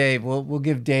service to Dave. We'll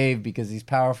give Dave because he's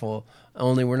powerful.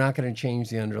 Only we're not going to change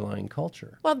the underlying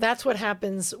culture. Well, that's what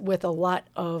happens with a lot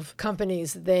of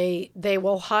companies. They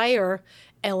will hire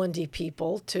L&D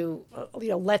people to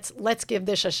let's give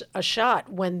this a shot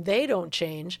when they don't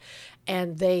change,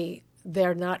 and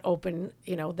they're not open.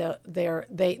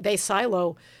 They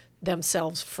silo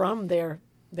themselves from their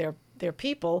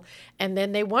people, and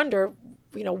then they wonder,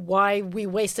 why we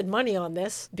wasted money on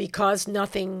this, because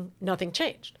nothing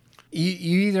changed.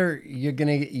 You're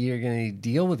gonna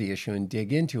deal with the issue and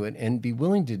dig into it and be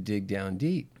willing to dig down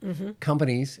deep.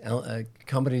 Companies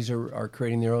are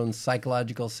creating their own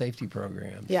psychological safety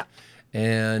programs. Yeah,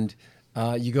 and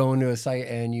you go into a site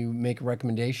and you make a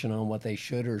recommendation on what they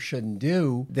should or shouldn't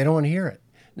do. They don't want to hear it.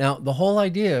 Now, the whole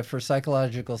idea for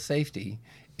psychological safety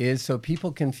is so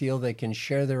people can feel they can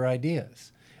share their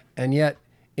ideas. And yet,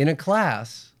 in a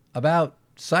class about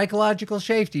psychological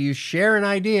safety, you share an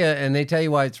idea and they tell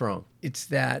you why it's wrong. It's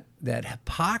that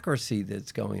hypocrisy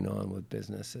that's going on with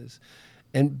businesses.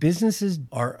 And businesses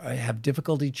have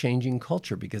difficulty changing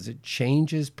culture because it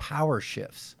changes power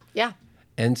shifts. Yeah.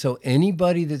 And so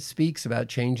anybody that speaks about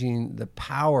changing the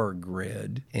power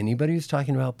grid, anybody who's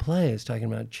talking about play is talking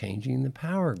about changing the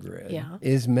power grid,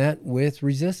 is met with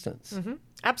resistance.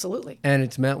 Absolutely. And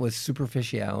it's met with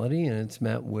superficiality, and it's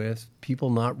met with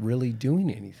people not really doing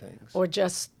anything. Or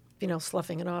just,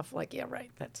 sloughing it off like, yeah,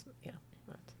 right, that's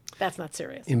not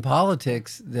serious. In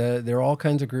politics, there are all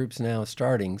kinds of groups now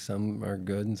starting, some are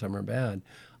good and some are bad,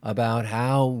 about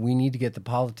how we need to get the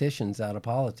politicians out of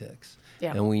politics.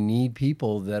 Yeah. And we need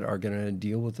people that are going to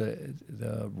deal with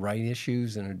the right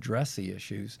issues and address the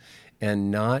issues and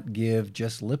not give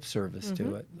just lip service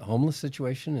to it. The homeless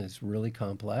situation is really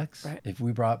complex. Right. If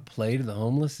we brought play to the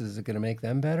homeless, is it going to make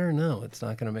them better? No, it's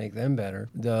not going to make them better.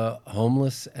 The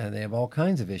homeless, and they have all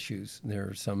kinds of issues. There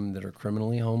are some that are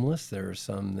criminally homeless. There are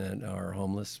some that are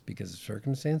homeless because of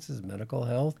circumstances, medical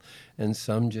health, and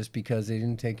some just because they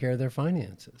didn't take care of their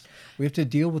finances. We have to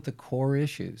deal with the core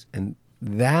issues. And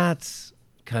that's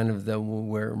kind of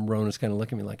where Rona's kind of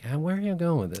looking at me like, where are you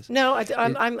going with this? No,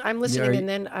 I'm listening, and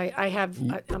then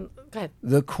go ahead.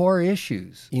 The core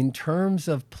issues in terms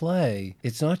of play,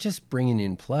 it's not just bringing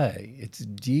in play.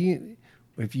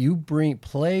 If you bring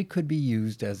play, could be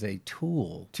used as a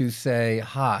tool to say,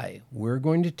 hi, we're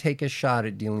going to take a shot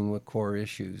at dealing with core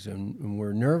issues, and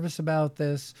we're nervous about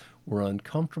this. We're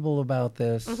uncomfortable about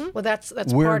this. Well, that's part of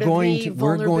the vulnerability.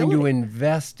 We're going to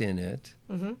invest in it.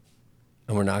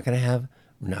 And we're not going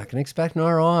to expect an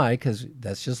ROI because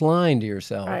that's just lying to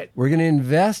yourself. Right. We're going to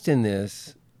invest in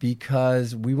this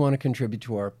because we want to contribute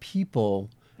to our people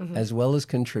as well as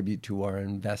contribute to our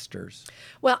investors.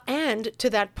 Well, and to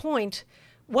that point,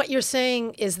 what you're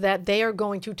saying is that they are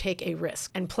going to take a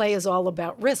risk. And play is all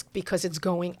about risk because it's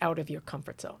going out of your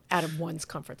comfort zone, out of one's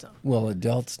comfort zone. Well,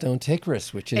 adults don't take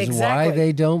risks, which is why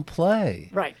they don't play.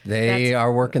 Right. They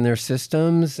are working their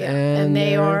systems and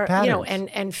they their are, patterns.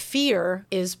 and fear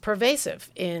is pervasive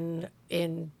in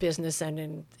business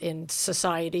and in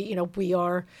society. We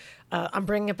are, I'm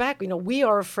bringing it back, we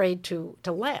are afraid to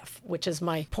laugh, which is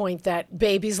my point, that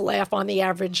babies laugh on the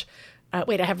average I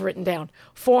have it written down,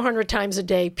 400 times a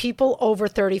day. People over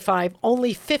 35,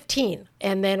 only 15.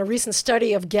 And then a recent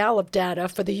study of Gallup data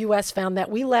for the U.S. found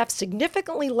that we laugh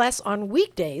significantly less on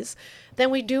weekdays than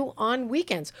we do on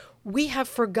weekends. We have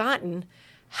forgotten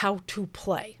how to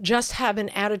play. Just have an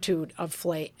attitude of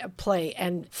play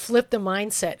and flip the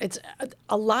mindset. It's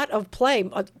a lot of play.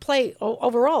 Play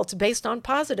overall, it's based on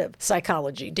positive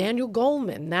psychology. Daniel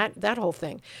Goleman, that whole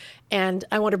thing. And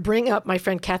I want to bring up my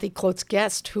friend Kathy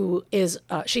Klotz-Guest, who is,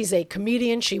 she's a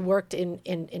comedian. She worked in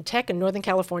tech in Northern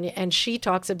California, and she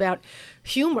talks about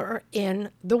humor in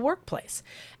the workplace.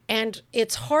 And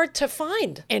it's hard to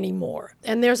find anymore.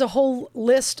 And there's a whole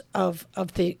list of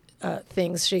the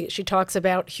things. She talks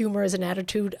about humor as an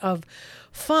attitude of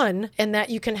fun, and that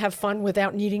you can have fun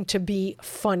without needing to be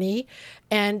funny.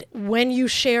 And when you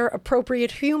share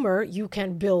appropriate humor, you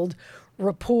can build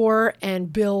rapport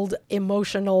and build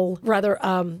emotional,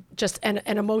 just an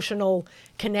emotional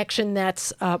connection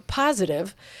that's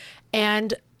positive.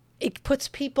 And it puts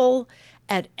people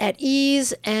at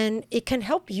ease, and it can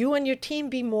help you and your team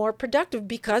be more productive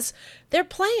because they're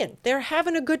playing, they're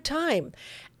having a good time.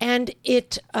 And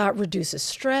it reduces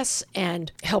stress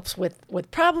and helps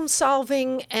with problem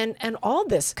solving and all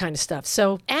this kind of stuff.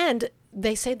 So, and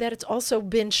they say that it's also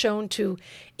been shown to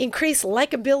increase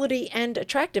likability and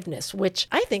attractiveness, which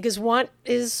I think is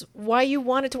why you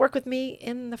wanted to work with me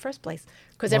in the first place,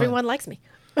 because everyone likes me.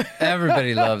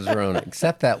 Everybody loves Rona,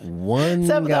 except that one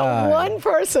guy. That one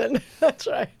person. That's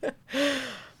right.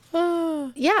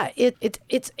 Yeah,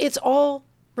 it's all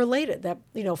related. That,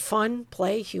 fun,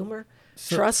 play, humor,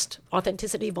 trust,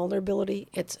 authenticity, vulnerability.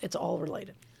 It's all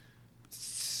related.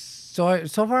 So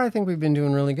far, I think we've been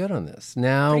doing really good on this.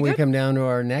 Now we come down to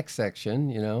our next section,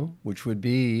 which would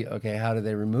be, okay, how do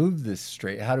they remove this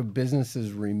how do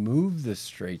businesses remove this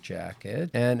straitjacket?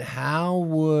 And how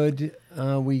would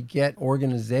we get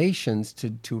organizations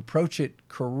to approach it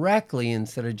correctly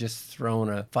instead of just throwing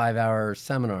a 5-hour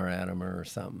seminar at them or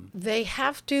something? They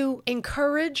have to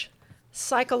encourage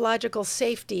psychological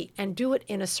safety and do it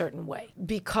in a certain way,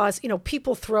 because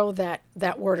people throw that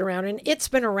word around, and it's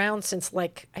been around since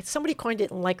somebody coined it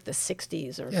in the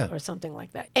 60s or something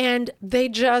like that, and they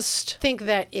just think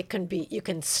that you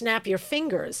can snap your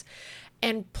fingers.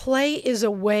 And play is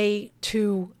a way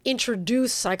to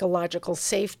introduce psychological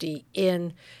safety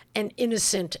in an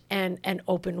innocent and an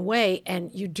open way,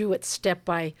 and you do it step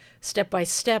by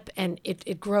step, and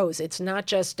it grows. It's not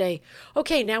just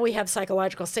okay, now we have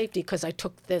psychological safety because I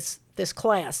took this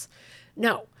class.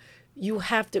 No, you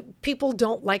have to. People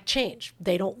don't like change.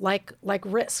 They don't like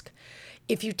risk.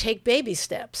 If you take baby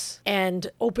steps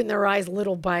and open their eyes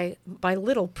little by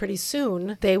little, pretty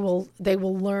soon they will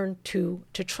learn to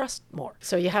trust more.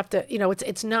 So you have to,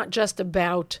 it's not just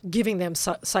about giving them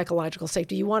psychological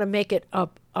safety. You want to make it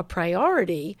a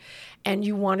priority, and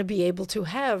you want to be able to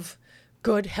have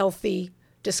good, healthy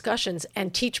discussions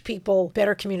and teach people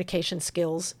better communication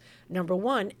skills, number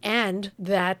one, and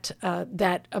that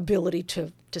ability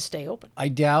to stay open. I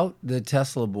doubt the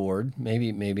Tesla board, maybe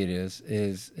it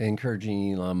is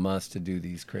encouraging Elon Musk to do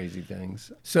these crazy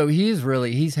things. So he's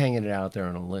hanging it out there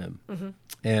on a limb,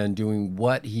 and doing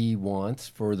what he wants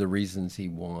for the reasons he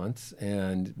wants,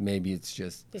 and maybe it's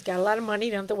just... He's got a lot of money,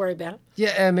 you don't have to worry about it.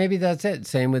 Yeah, and maybe that's it.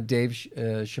 Same with Dave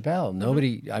Chappelle.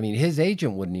 Nobody, his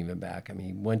agent wouldn't even back him.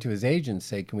 He went to his agent and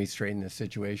said, can we straighten this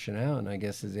situation out? And I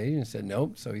guess his agent said,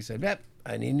 nope. So he said, yep,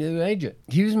 I need a new agent.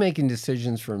 He was making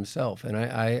decisions for himself, and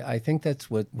I think that's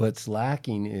what's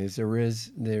lacking is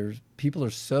there's people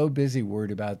are so busy worried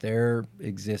about their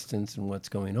existence and what's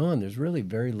going on. There's really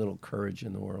very little courage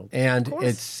in the world, and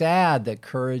it's sad that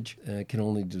courage can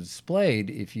only be displayed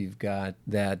if you've got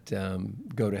that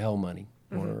go to hell money.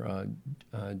 Or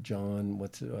John,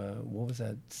 what was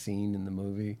that scene in the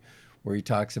movie where he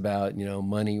talks about,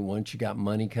 money, once you got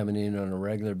money coming in on a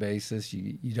regular basis,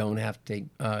 you don't have to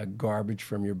take garbage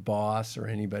from your boss or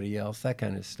anybody else, that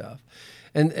kind of stuff.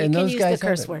 And those guys the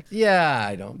curse word. Yeah,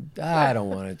 I don't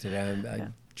want it today.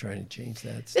 I'm trying to change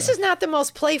that stuff. This is not the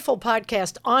most playful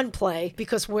podcast on play,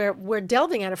 because we're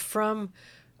delving at it from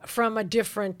a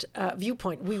different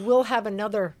viewpoint. We will have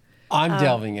another... I'm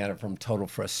delving at it from total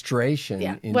frustration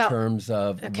in terms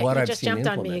of what I've seen implemented. You just jumped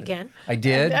on me again. I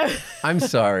did? I'm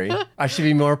sorry. I should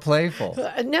be more playful.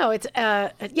 No, it's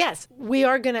yes. We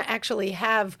are going to actually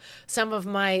have some of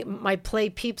my play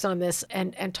peeps on this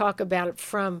and talk about it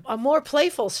from a more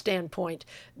playful standpoint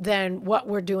than what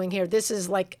we're doing here. This is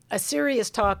like a serious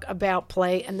talk about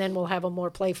play, and then we'll have a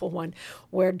more playful one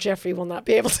where Jeffrey will not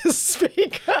be able to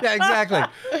speak. Yeah, exactly.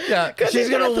 Yeah, she's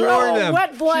going to warn them. A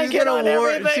wet blanket on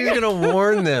everything. She's going to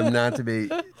warn them not to be.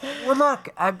 Well, look,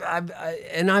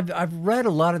 I've read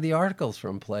a lot of the articles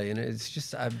from Play, and it's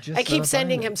just I keep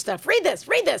sending him stuff. Read this,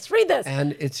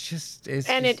 and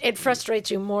it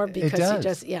frustrates you more because he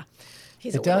just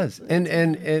It does,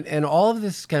 and all of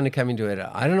this is kind of coming to it.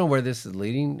 I don't know where this is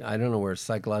leading. I don't know where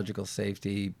psychological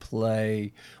safety,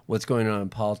 play, what's going on in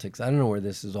politics. I don't know where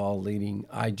this is all leading.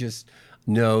 I just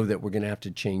know that we're going to have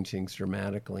to change things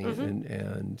dramatically,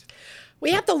 and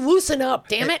we have to loosen up.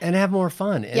 Damn it, and have more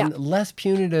fun and less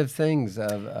punitive things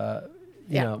of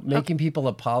making people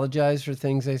apologize for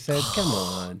things they said. Come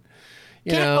on.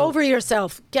 Get over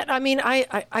yourself.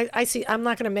 I see. I'm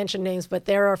not going to mention names, but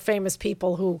there are famous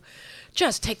people who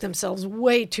just take themselves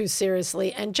way too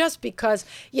seriously. And just because,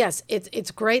 yes, it's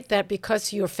great that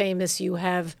because you're famous, you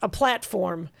have a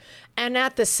platform. And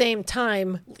at the same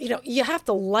time, you have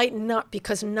to lighten up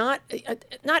because not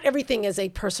everything is a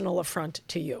personal affront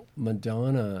to you.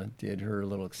 Madonna did her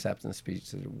little acceptance speech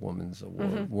to the Woman's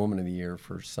Award, Woman of the Year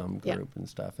for some group and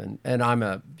stuff. And I'm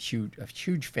a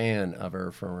huge fan of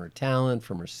her, from her talent,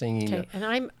 from her singing. Okay. And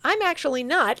I'm actually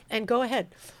not. And go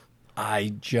ahead.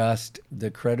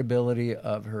 The credibility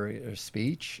of her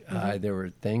speech, there were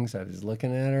things I was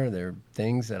looking at her. There are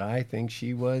things that I think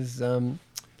she was,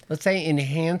 let's say,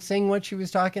 enhancing what she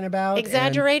was talking about.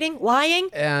 Exaggerating, lying.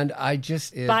 And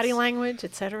body language,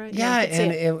 etc. Yeah,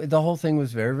 and the whole thing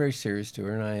was very, very serious to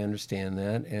her, and I understand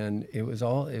that. And it was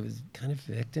kind of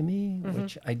victim-y,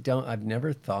 which I've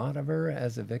never thought of her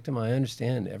as a victim. I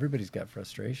understand everybody's got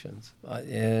frustrations.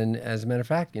 And as a matter of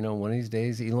fact, one of these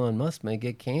days Elon Musk may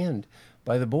get canned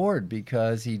by the board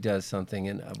because he does something.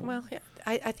 And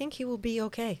I think he will be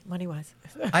okay money-wise.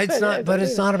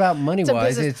 It's not about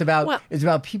money-wise. It's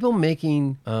about people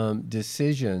making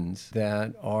decisions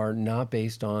that are not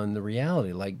based on the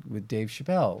reality. Like with Dave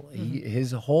Chappelle,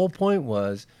 his whole point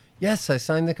was, yes, I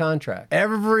signed the contract.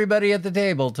 Everybody at the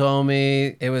table told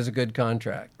me it was a good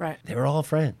contract. Right. They were all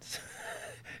friends.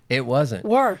 It wasn't.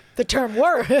 The term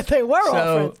were. They were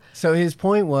all friends. So his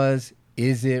point was,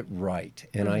 is it right?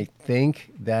 And I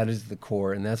think that is the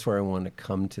core, and that's where I want to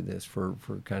come to this for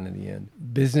kind of the end.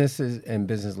 Businesses and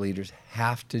business leaders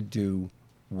have to do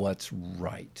what's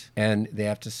right. And they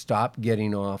have to stop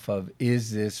getting off of,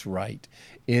 is this right?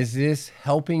 Is this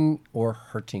helping or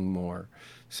hurting more?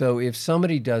 So if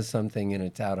somebody does something and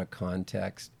it's out of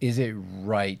context, is it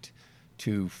right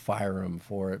to fire them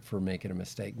for making a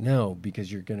mistake? No,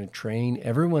 because you're going to train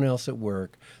everyone else at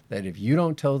work that if you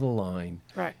don't toe the line,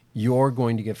 you're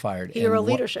going to get fired. Hero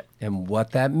leadership. And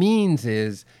what that means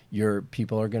is your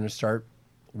people are going to start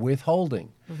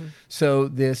withholding. So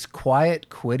this quiet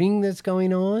quitting that's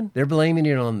going on, they're blaming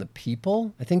it on the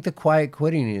people. I think the quiet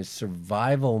quitting is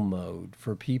survival mode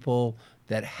for people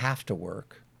that have to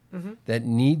work, that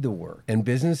need the work. And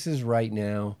businesses right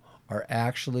now are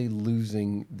actually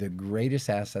losing the greatest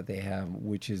asset they have,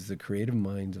 which is the creative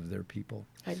minds of their people.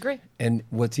 I agree. And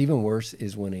what's even worse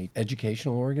is when an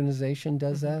educational organization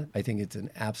does that. I think it's an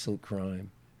absolute crime.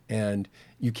 And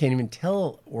you can't even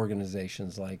tell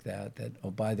organizations like that,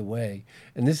 oh, by the way,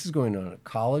 and this is going on at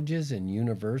colleges and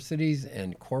universities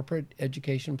and corporate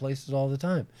education places all the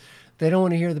time. They don't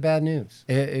want to hear the bad news.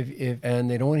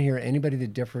 And they don't want to hear anybody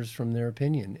that differs from their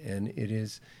opinion. And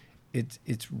it's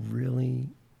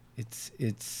really...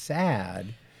 It's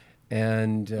sad,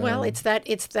 and it's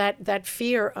that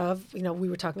fear of, we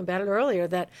were talking about it earlier,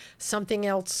 that something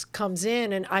else comes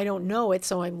in and I don't know it,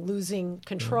 so I'm losing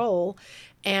control,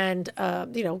 and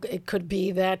it could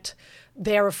be that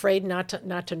they're afraid not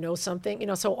to know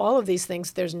something, so all of these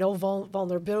things, there's no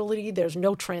vulnerability, there's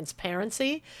no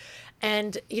transparency.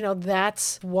 And,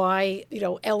 that's why,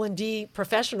 L&D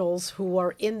professionals who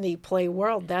are in the play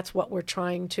world, that's what we're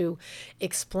trying to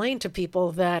explain to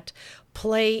people, that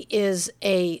play is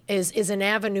an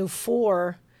avenue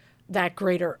for that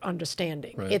greater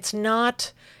understanding. Right. It's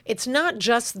not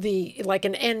just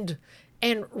an end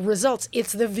results.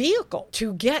 It's the vehicle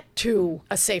to get to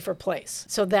a safer place.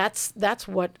 So that's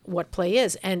what play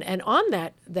is. And on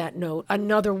that note,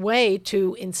 another way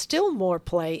to instill more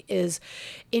play is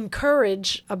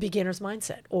encourage a beginner's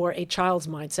mindset or a child's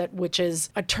mindset, which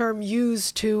is a term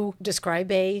used to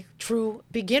describe a true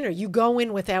beginner. You go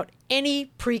in without any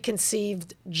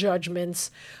preconceived judgments,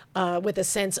 with a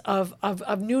sense of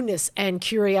newness and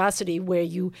curiosity, where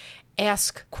you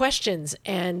ask questions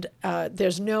and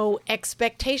there's no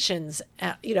expectations,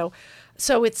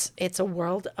 So it's a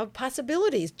world of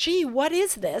possibilities. Gee, what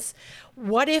is this?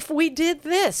 What if we did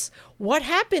this? What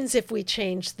happens if we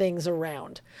change things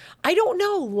around? I don't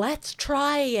know. Let's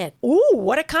try it. Ooh,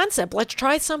 what a concept. Let's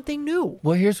try something new.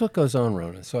 Well, here's what goes on,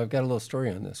 Rona. So I've got a little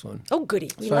story on this one. Oh, goody.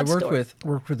 So I worked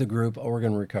with a group,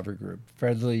 Organ Recovery Group,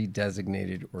 federally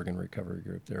designated organ recovery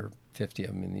group. There are 50 of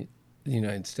them in the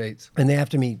United States. And they have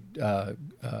to meet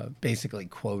basically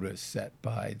quotas set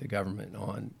by the government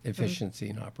on efficiency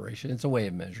and operation. It's a way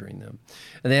of measuring them.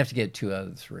 And they have to get 2 out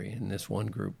of 3. And this one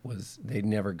group they'd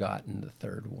never gotten the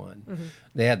third one.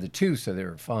 They had the 2, so they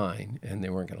were fine, and they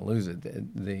weren't going to lose it.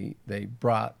 They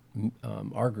brought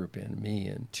our group me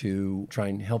in to try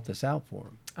and help this out for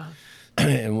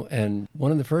them. And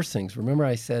one of the first things, remember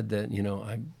I said that,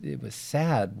 it was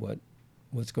sad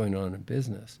what's going on in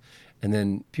business. And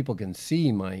then people can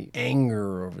see my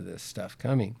anger over this stuff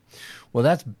coming. Well,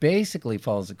 that's basically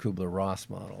follows the Kubler-Ross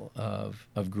model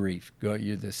of grief,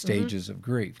 the stages of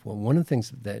grief. Well, one of the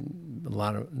things that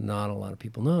not a lot of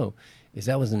people know is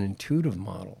that was an intuitive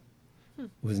model. It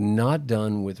was not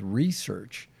done with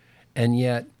research, and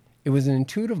yet it was an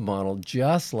intuitive model,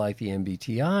 just like the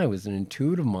MBTI was an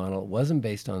intuitive model. It wasn't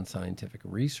based on scientific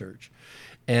research.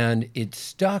 And it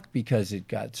stuck because it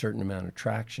got a certain amount of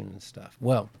traction and stuff.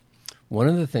 Well, one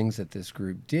of the things that this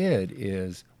group did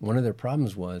is one of their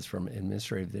problems was from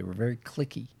administrative, they were very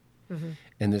cliquey.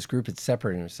 And this group had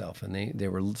separated itself, and they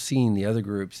were seeing the other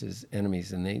groups as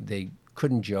enemies, and they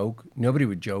couldn't joke. Nobody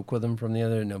would joke with them from the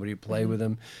other. Nobody would play with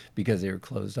them because they were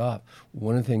closed off.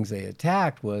 One of the things they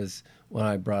attacked was when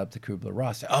I brought up the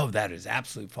Kubler-Ross. Oh, that is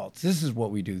absolute false. This is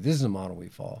what we do. This is a model we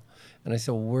follow. And I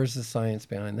said, well, where's the science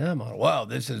behind that model? Well,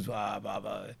 this is blah, blah,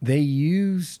 blah. They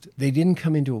didn't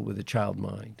come into it with a child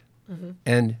mind.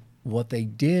 And what they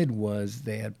did was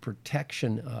they had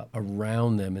protection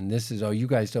around them. And this is, you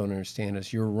guys don't understand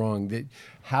us. You're wrong.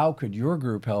 How could your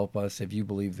group help us if you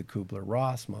believe the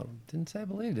Kubler-Ross model? Didn't say I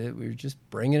believed it. We were just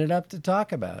bringing it up to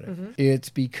talk about it. It's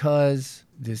because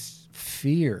this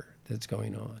fear that's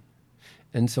going on.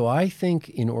 And so I think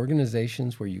in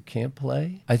organizations where you can't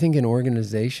play, I think in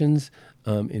organizations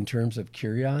in terms of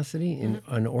curiosity, in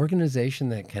an organization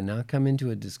that cannot come into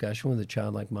a discussion with a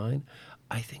childlike mind,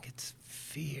 I think it's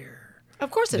fear.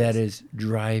 Of course it that is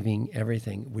driving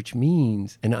everything, which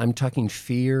means, and I'm talking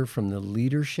fear from the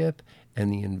leadership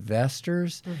and the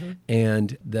investors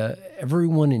and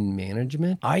everyone in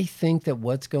management. I think that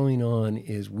what's going on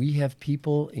is we have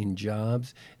people in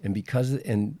jobs,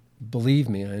 and believe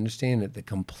me, I understand that the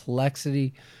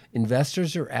complexity,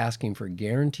 investors are asking for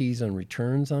guarantees on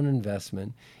returns on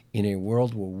investment in a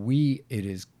world where it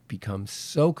is become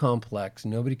so complex,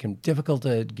 difficult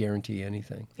to guarantee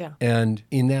anything. Yeah. And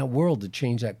in that world, to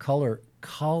change that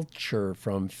culture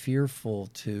from fearful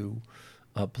to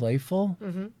playful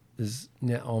is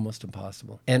now almost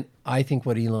impossible. And I think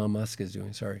what Elon Musk is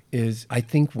doing, is I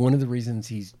think one of the reasons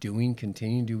he's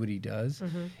continuing to do what he does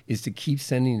is to keep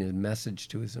sending a message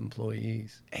to his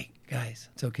employees. Hey, guys,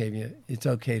 it's okay. It's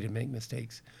okay to make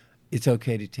mistakes. It's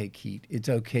okay to take heat. It's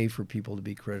okay for people to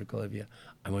be critical of you.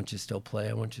 I want you to still play.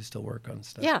 I want you to still work on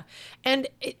stuff. Yeah. And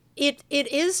it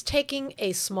is taking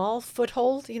a small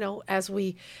foothold, as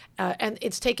and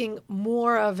it's taking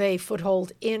more of a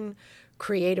foothold in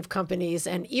creative companies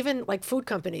and even like food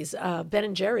companies, Ben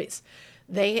and Jerry's.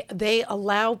 They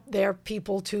allow their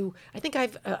people to. I think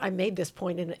I made this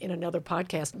point in another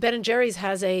podcast. Ben and Jerry's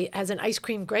has an ice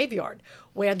cream graveyard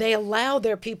where they allow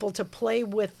their people to play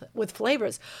with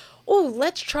flavors. Oh,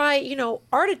 let's try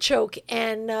artichoke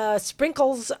and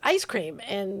sprinkles ice cream,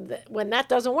 and when that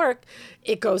doesn't work,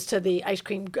 it goes to the ice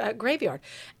cream graveyard.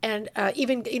 And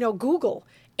even Google,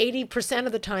 80%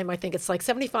 of the time, I think it's like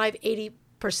 75-80%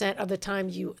 of the time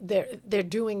they're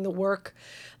doing the work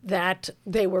that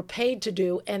they were paid to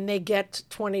do, and they get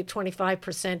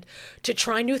 20-25% to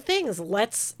try new things.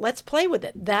 Let's play with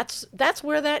it. That's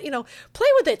where play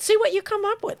with it, see what you come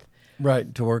up with.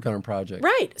 Right, to work on a project.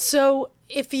 Right. So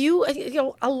if you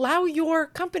allow your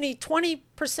company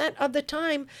 20% of the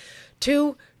time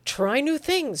to try new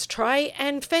things, try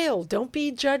and fail, don't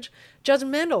be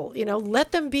judgmental,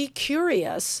 let them be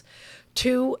curious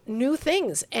to new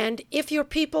things. And if your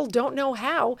people don't know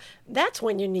how, that's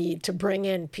when you need to bring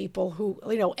in people who,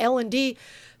 L&D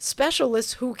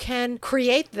specialists who can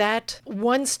create that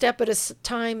one step at a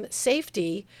time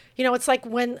safety. It's like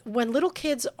when little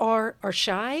kids are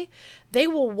shy, they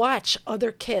will watch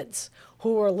other kids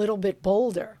who are a little bit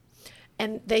bolder.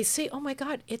 and they see, oh my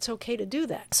God, it's okay to do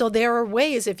that. So there are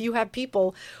ways, if you have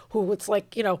people who it's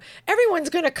like, everyone's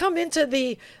going to come into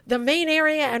the main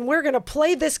area and we're going to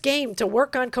play this game to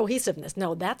work on cohesiveness.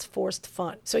 No, that's forced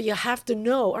fun. So you have to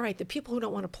know, all right, the people who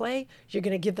don't want to play, you're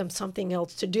going to give them something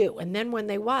else to do. And then when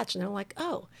they watch and they're like,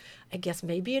 oh, I guess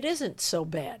maybe it isn't so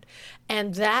bad.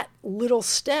 And that little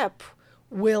step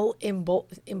will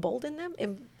embolden them.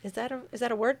 Is that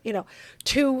a word?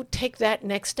 To take that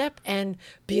next step and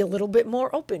be a little bit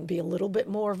more open, be a little bit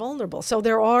more vulnerable. So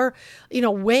there are,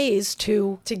 ways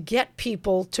to get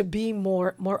people to be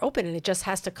more open, and it just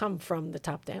has to come from the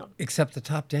top down. Except the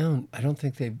top down, I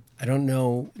don't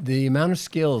know, the amount of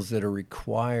skills that are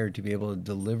required to be able to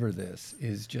deliver this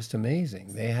is just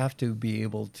amazing. They have to be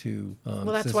able to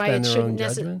suspend their own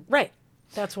judgment. Right.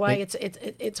 That's why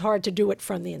it's hard to do it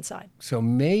from the inside. So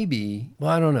maybe,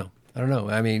 I don't know.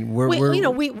 I mean,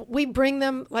 we bring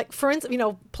them, like, for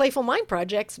instance, Playful Mind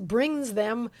Projects brings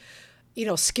them,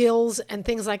 skills and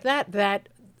things like that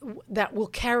will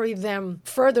carry them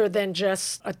further than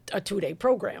just a 2-day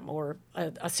program or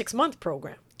a 6-month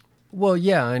program. Well,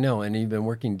 yeah, I know. And you've been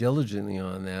working diligently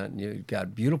on that. And you've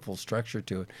got beautiful structure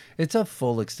to it. It's a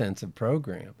full, extensive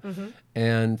program. Mm-hmm.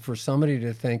 And for somebody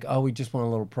to think, oh, we just want a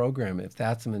little program, if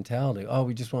that's the mentality, oh,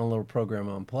 we just want a little program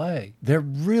on play, they're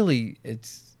really,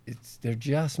 they're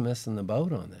just missing the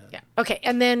boat on that. Yeah. Okay.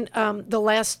 And then the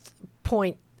last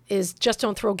point is just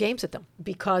don't throw games at them,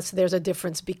 because there's a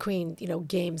difference between,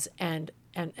 games and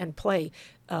play.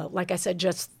 Like I said,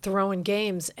 just throwing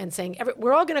games and saying,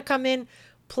 we're all going to come in,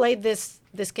 play this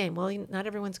game. Well, not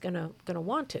everyone's gonna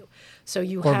want to. So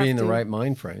you have to, or be in the right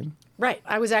mind frame. Right.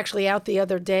 I was actually out the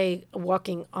other day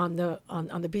walking on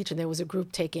the beach, and there was a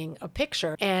group taking a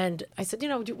picture. And I said,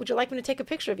 would you like me to take a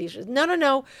picture of you? She said,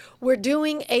 no. We're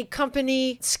doing a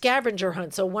company scavenger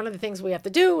hunt. So one of the things we have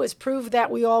to do is prove that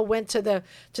we all went to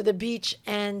the beach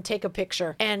and take a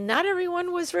picture. And not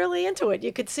everyone was really into it.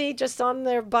 You could see just on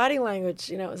their body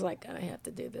language, it was like, I have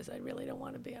to do this. I really don't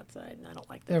want to be outside, and I don't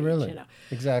like the beach. Really.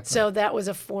 Exactly. So that was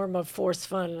a form of forced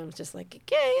fun. And I was just like,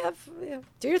 okay,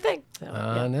 do your thing.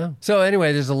 So, no. So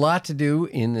anyway, there's a lot to do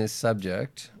in this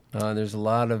subject. There's a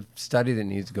lot of study that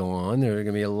needs to go on. There are going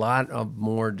to be a lot of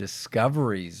more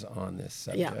discoveries on this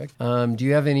subject. Yeah. Do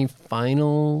you have any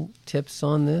final tips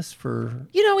on this for?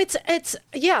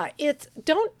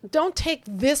 Don't take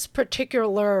this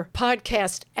particular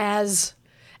podcast as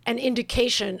an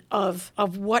indication of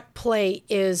what play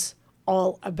is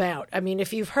all about. I mean,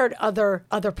 if you've heard other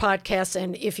podcasts,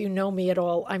 and if you know me at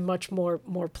all, I'm much more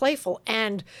playful.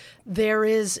 And there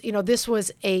is, this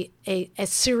was a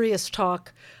serious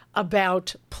talk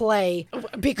about play,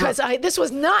 because this was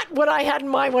not what I had in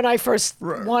mind when I first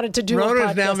wanted to do a podcast.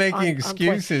 Rona's now making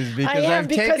excuses because I've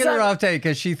taken her off tape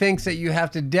because she thinks that you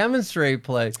have to demonstrate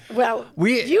play. Well,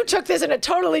 you took this in a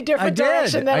totally different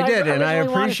direction than I did, and I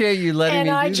appreciate you letting me do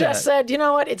that. And I just said, you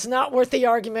know what, it's not worth the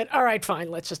argument. All right, fine,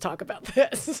 let's just talk about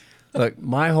this. Look,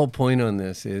 my whole point on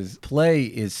this is play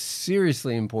is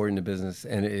seriously important to business,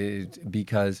 and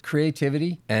because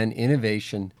creativity and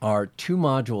innovation are two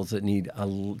modules that need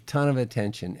a ton of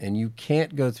attention, and you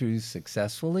can't go through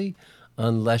successfully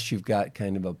unless you've got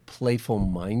kind of a playful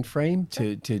mind frame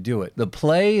to do it. The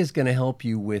play is going to help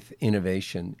you with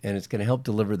innovation, and it's going to help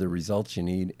deliver the results you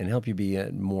need and help you be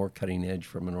more cutting edge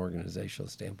from an organizational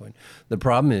standpoint. The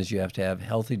problem is you have to have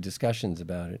healthy discussions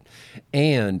about it,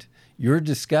 and your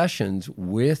discussions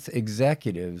with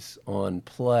executives on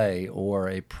play or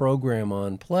a program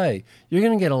on play, you're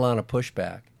going to get a lot of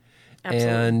pushback.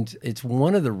 Absolutely. And it's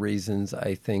one of the reasons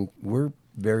I think we're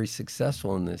very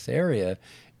successful in this area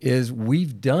is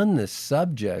we've done the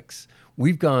subjects.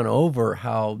 We've gone over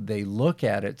how they look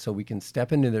at it so we can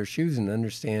step into their shoes and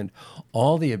understand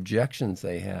all the objections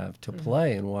they have to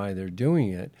play and why they're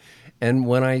doing it. And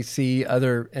when I see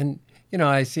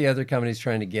I see other companies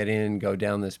trying to get in, go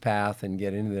down this path and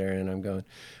get into there, and I'm going,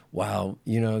 wow,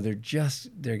 they're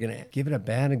going to give it a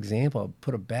bad example,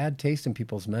 put a bad taste in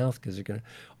people's mouth because they're going to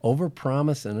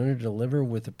overpromise and underdeliver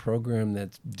with a program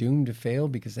that's doomed to fail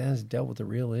because it hasn't dealt with the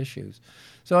real issues.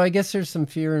 So I guess there's some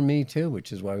fear in me too,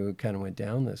 which is why we kind of went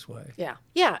down this way. Yeah.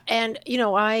 Yeah. And,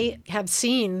 I have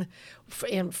seen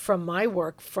from my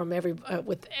work from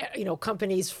with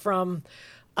companies from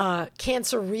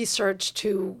cancer research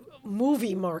to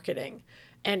movie marketing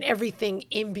and everything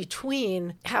in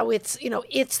between, how it's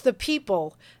the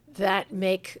people that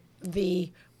make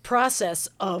the process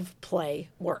of play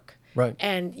work. Right.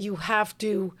 And you have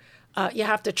to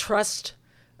trust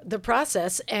the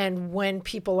process. And when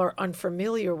people are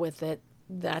unfamiliar with it,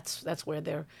 that's where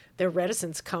their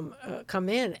reticence come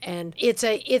in, and it's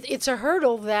a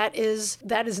hurdle that is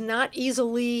not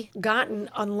easily gotten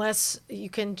unless you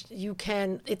can.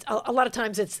 It's a lot of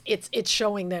times it's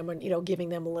showing them and giving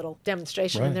them a little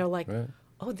demonstration, and they're like,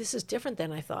 oh, this is different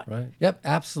than I thought. Right. Yep.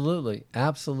 Absolutely.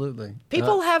 Absolutely.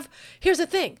 People here's the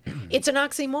thing. It's an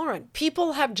oxymoron.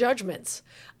 People have judgments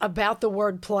about the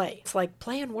word play. It's like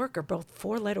play and work are both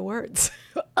 4-letter words.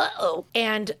 Uh-oh.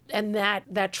 And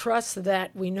that trust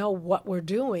that we know what we're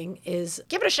doing is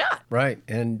give it a shot. Right.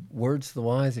 And words to the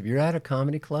wise, if you're at a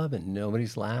comedy club and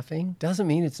nobody's laughing, doesn't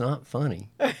mean it's not funny.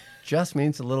 Just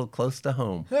means a little close to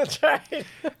home. That's right.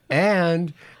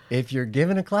 And if you're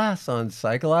given a class on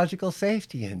psychological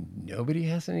safety and nobody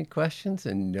has any questions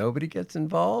and nobody gets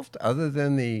involved other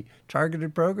than the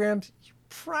targeted programs, you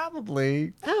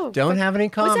probably don't have any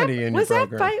comedy in your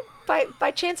program. Was that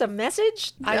by chance a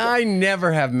message? I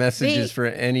never have messages for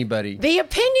anybody. The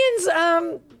opinions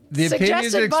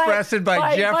expressed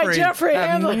by Jeffrey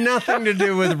have nothing to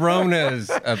do with Rona's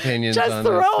opinions on this. Just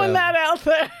throwing that out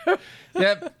there.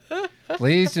 Yep.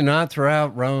 Please do not throw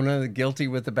out Rona, guilty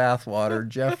with the bathwater.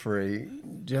 Jeffrey's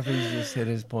just hit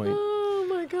his point. Oh,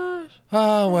 my gosh.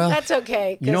 Oh, well. That's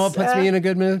okay. You know what puts me in a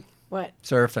good mood? What?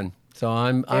 Surfing. So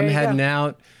I'm heading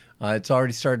out. It's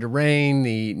already started to rain.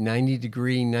 The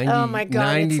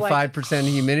 95%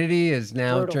 humidity is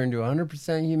now turned to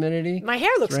 100% humidity. My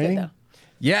hair looks good, though.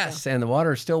 Yes, and the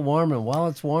water is still warm, and while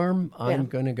it's warm, I'm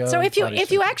going to go. So if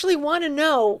you actually want to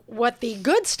know what the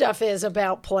good stuff is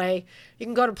about play, you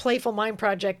can go to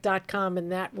playfulmindproject.com,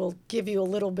 and that will give you a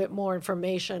little bit more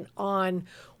information on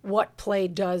what play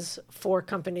does for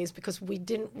companies, because we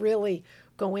didn't really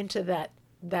go into that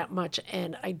much,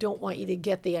 and I don't want you to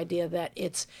get the idea that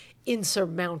it's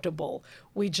insurmountable.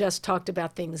 We just talked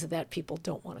about things that people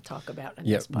don't want to talk about in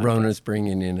this podcast. Rona's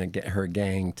bringing in her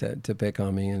gang to pick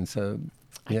on me, and so...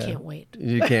 I can't wait.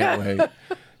 You can't wait.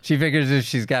 She figures if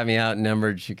she's got me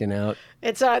outnumbered, she can out.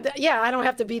 It's I don't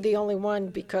have to be the only one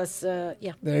because There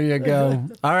you go.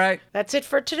 All right. That's it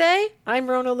for today. I'm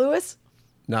Rona Lewis.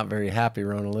 Not very happy,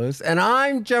 Rona Lewis. And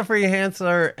I'm Jeffrey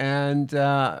Hansler, and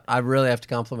I really have to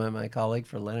compliment my colleague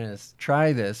for letting us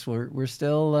try this. We're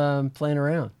still playing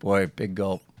around. Boy, big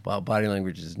gulp. Wow, body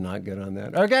language is not good on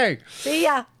that. Okay. See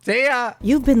ya. See ya.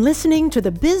 You've been listening to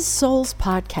the Biz Souls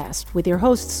podcast with your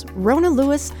hosts, Rona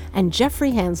Lewis and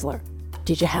Jeffrey Hansler.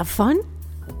 Did you have fun?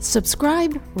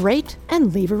 Subscribe, rate,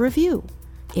 and leave a review.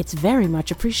 It's very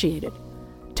much appreciated.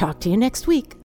 Talk to you next week.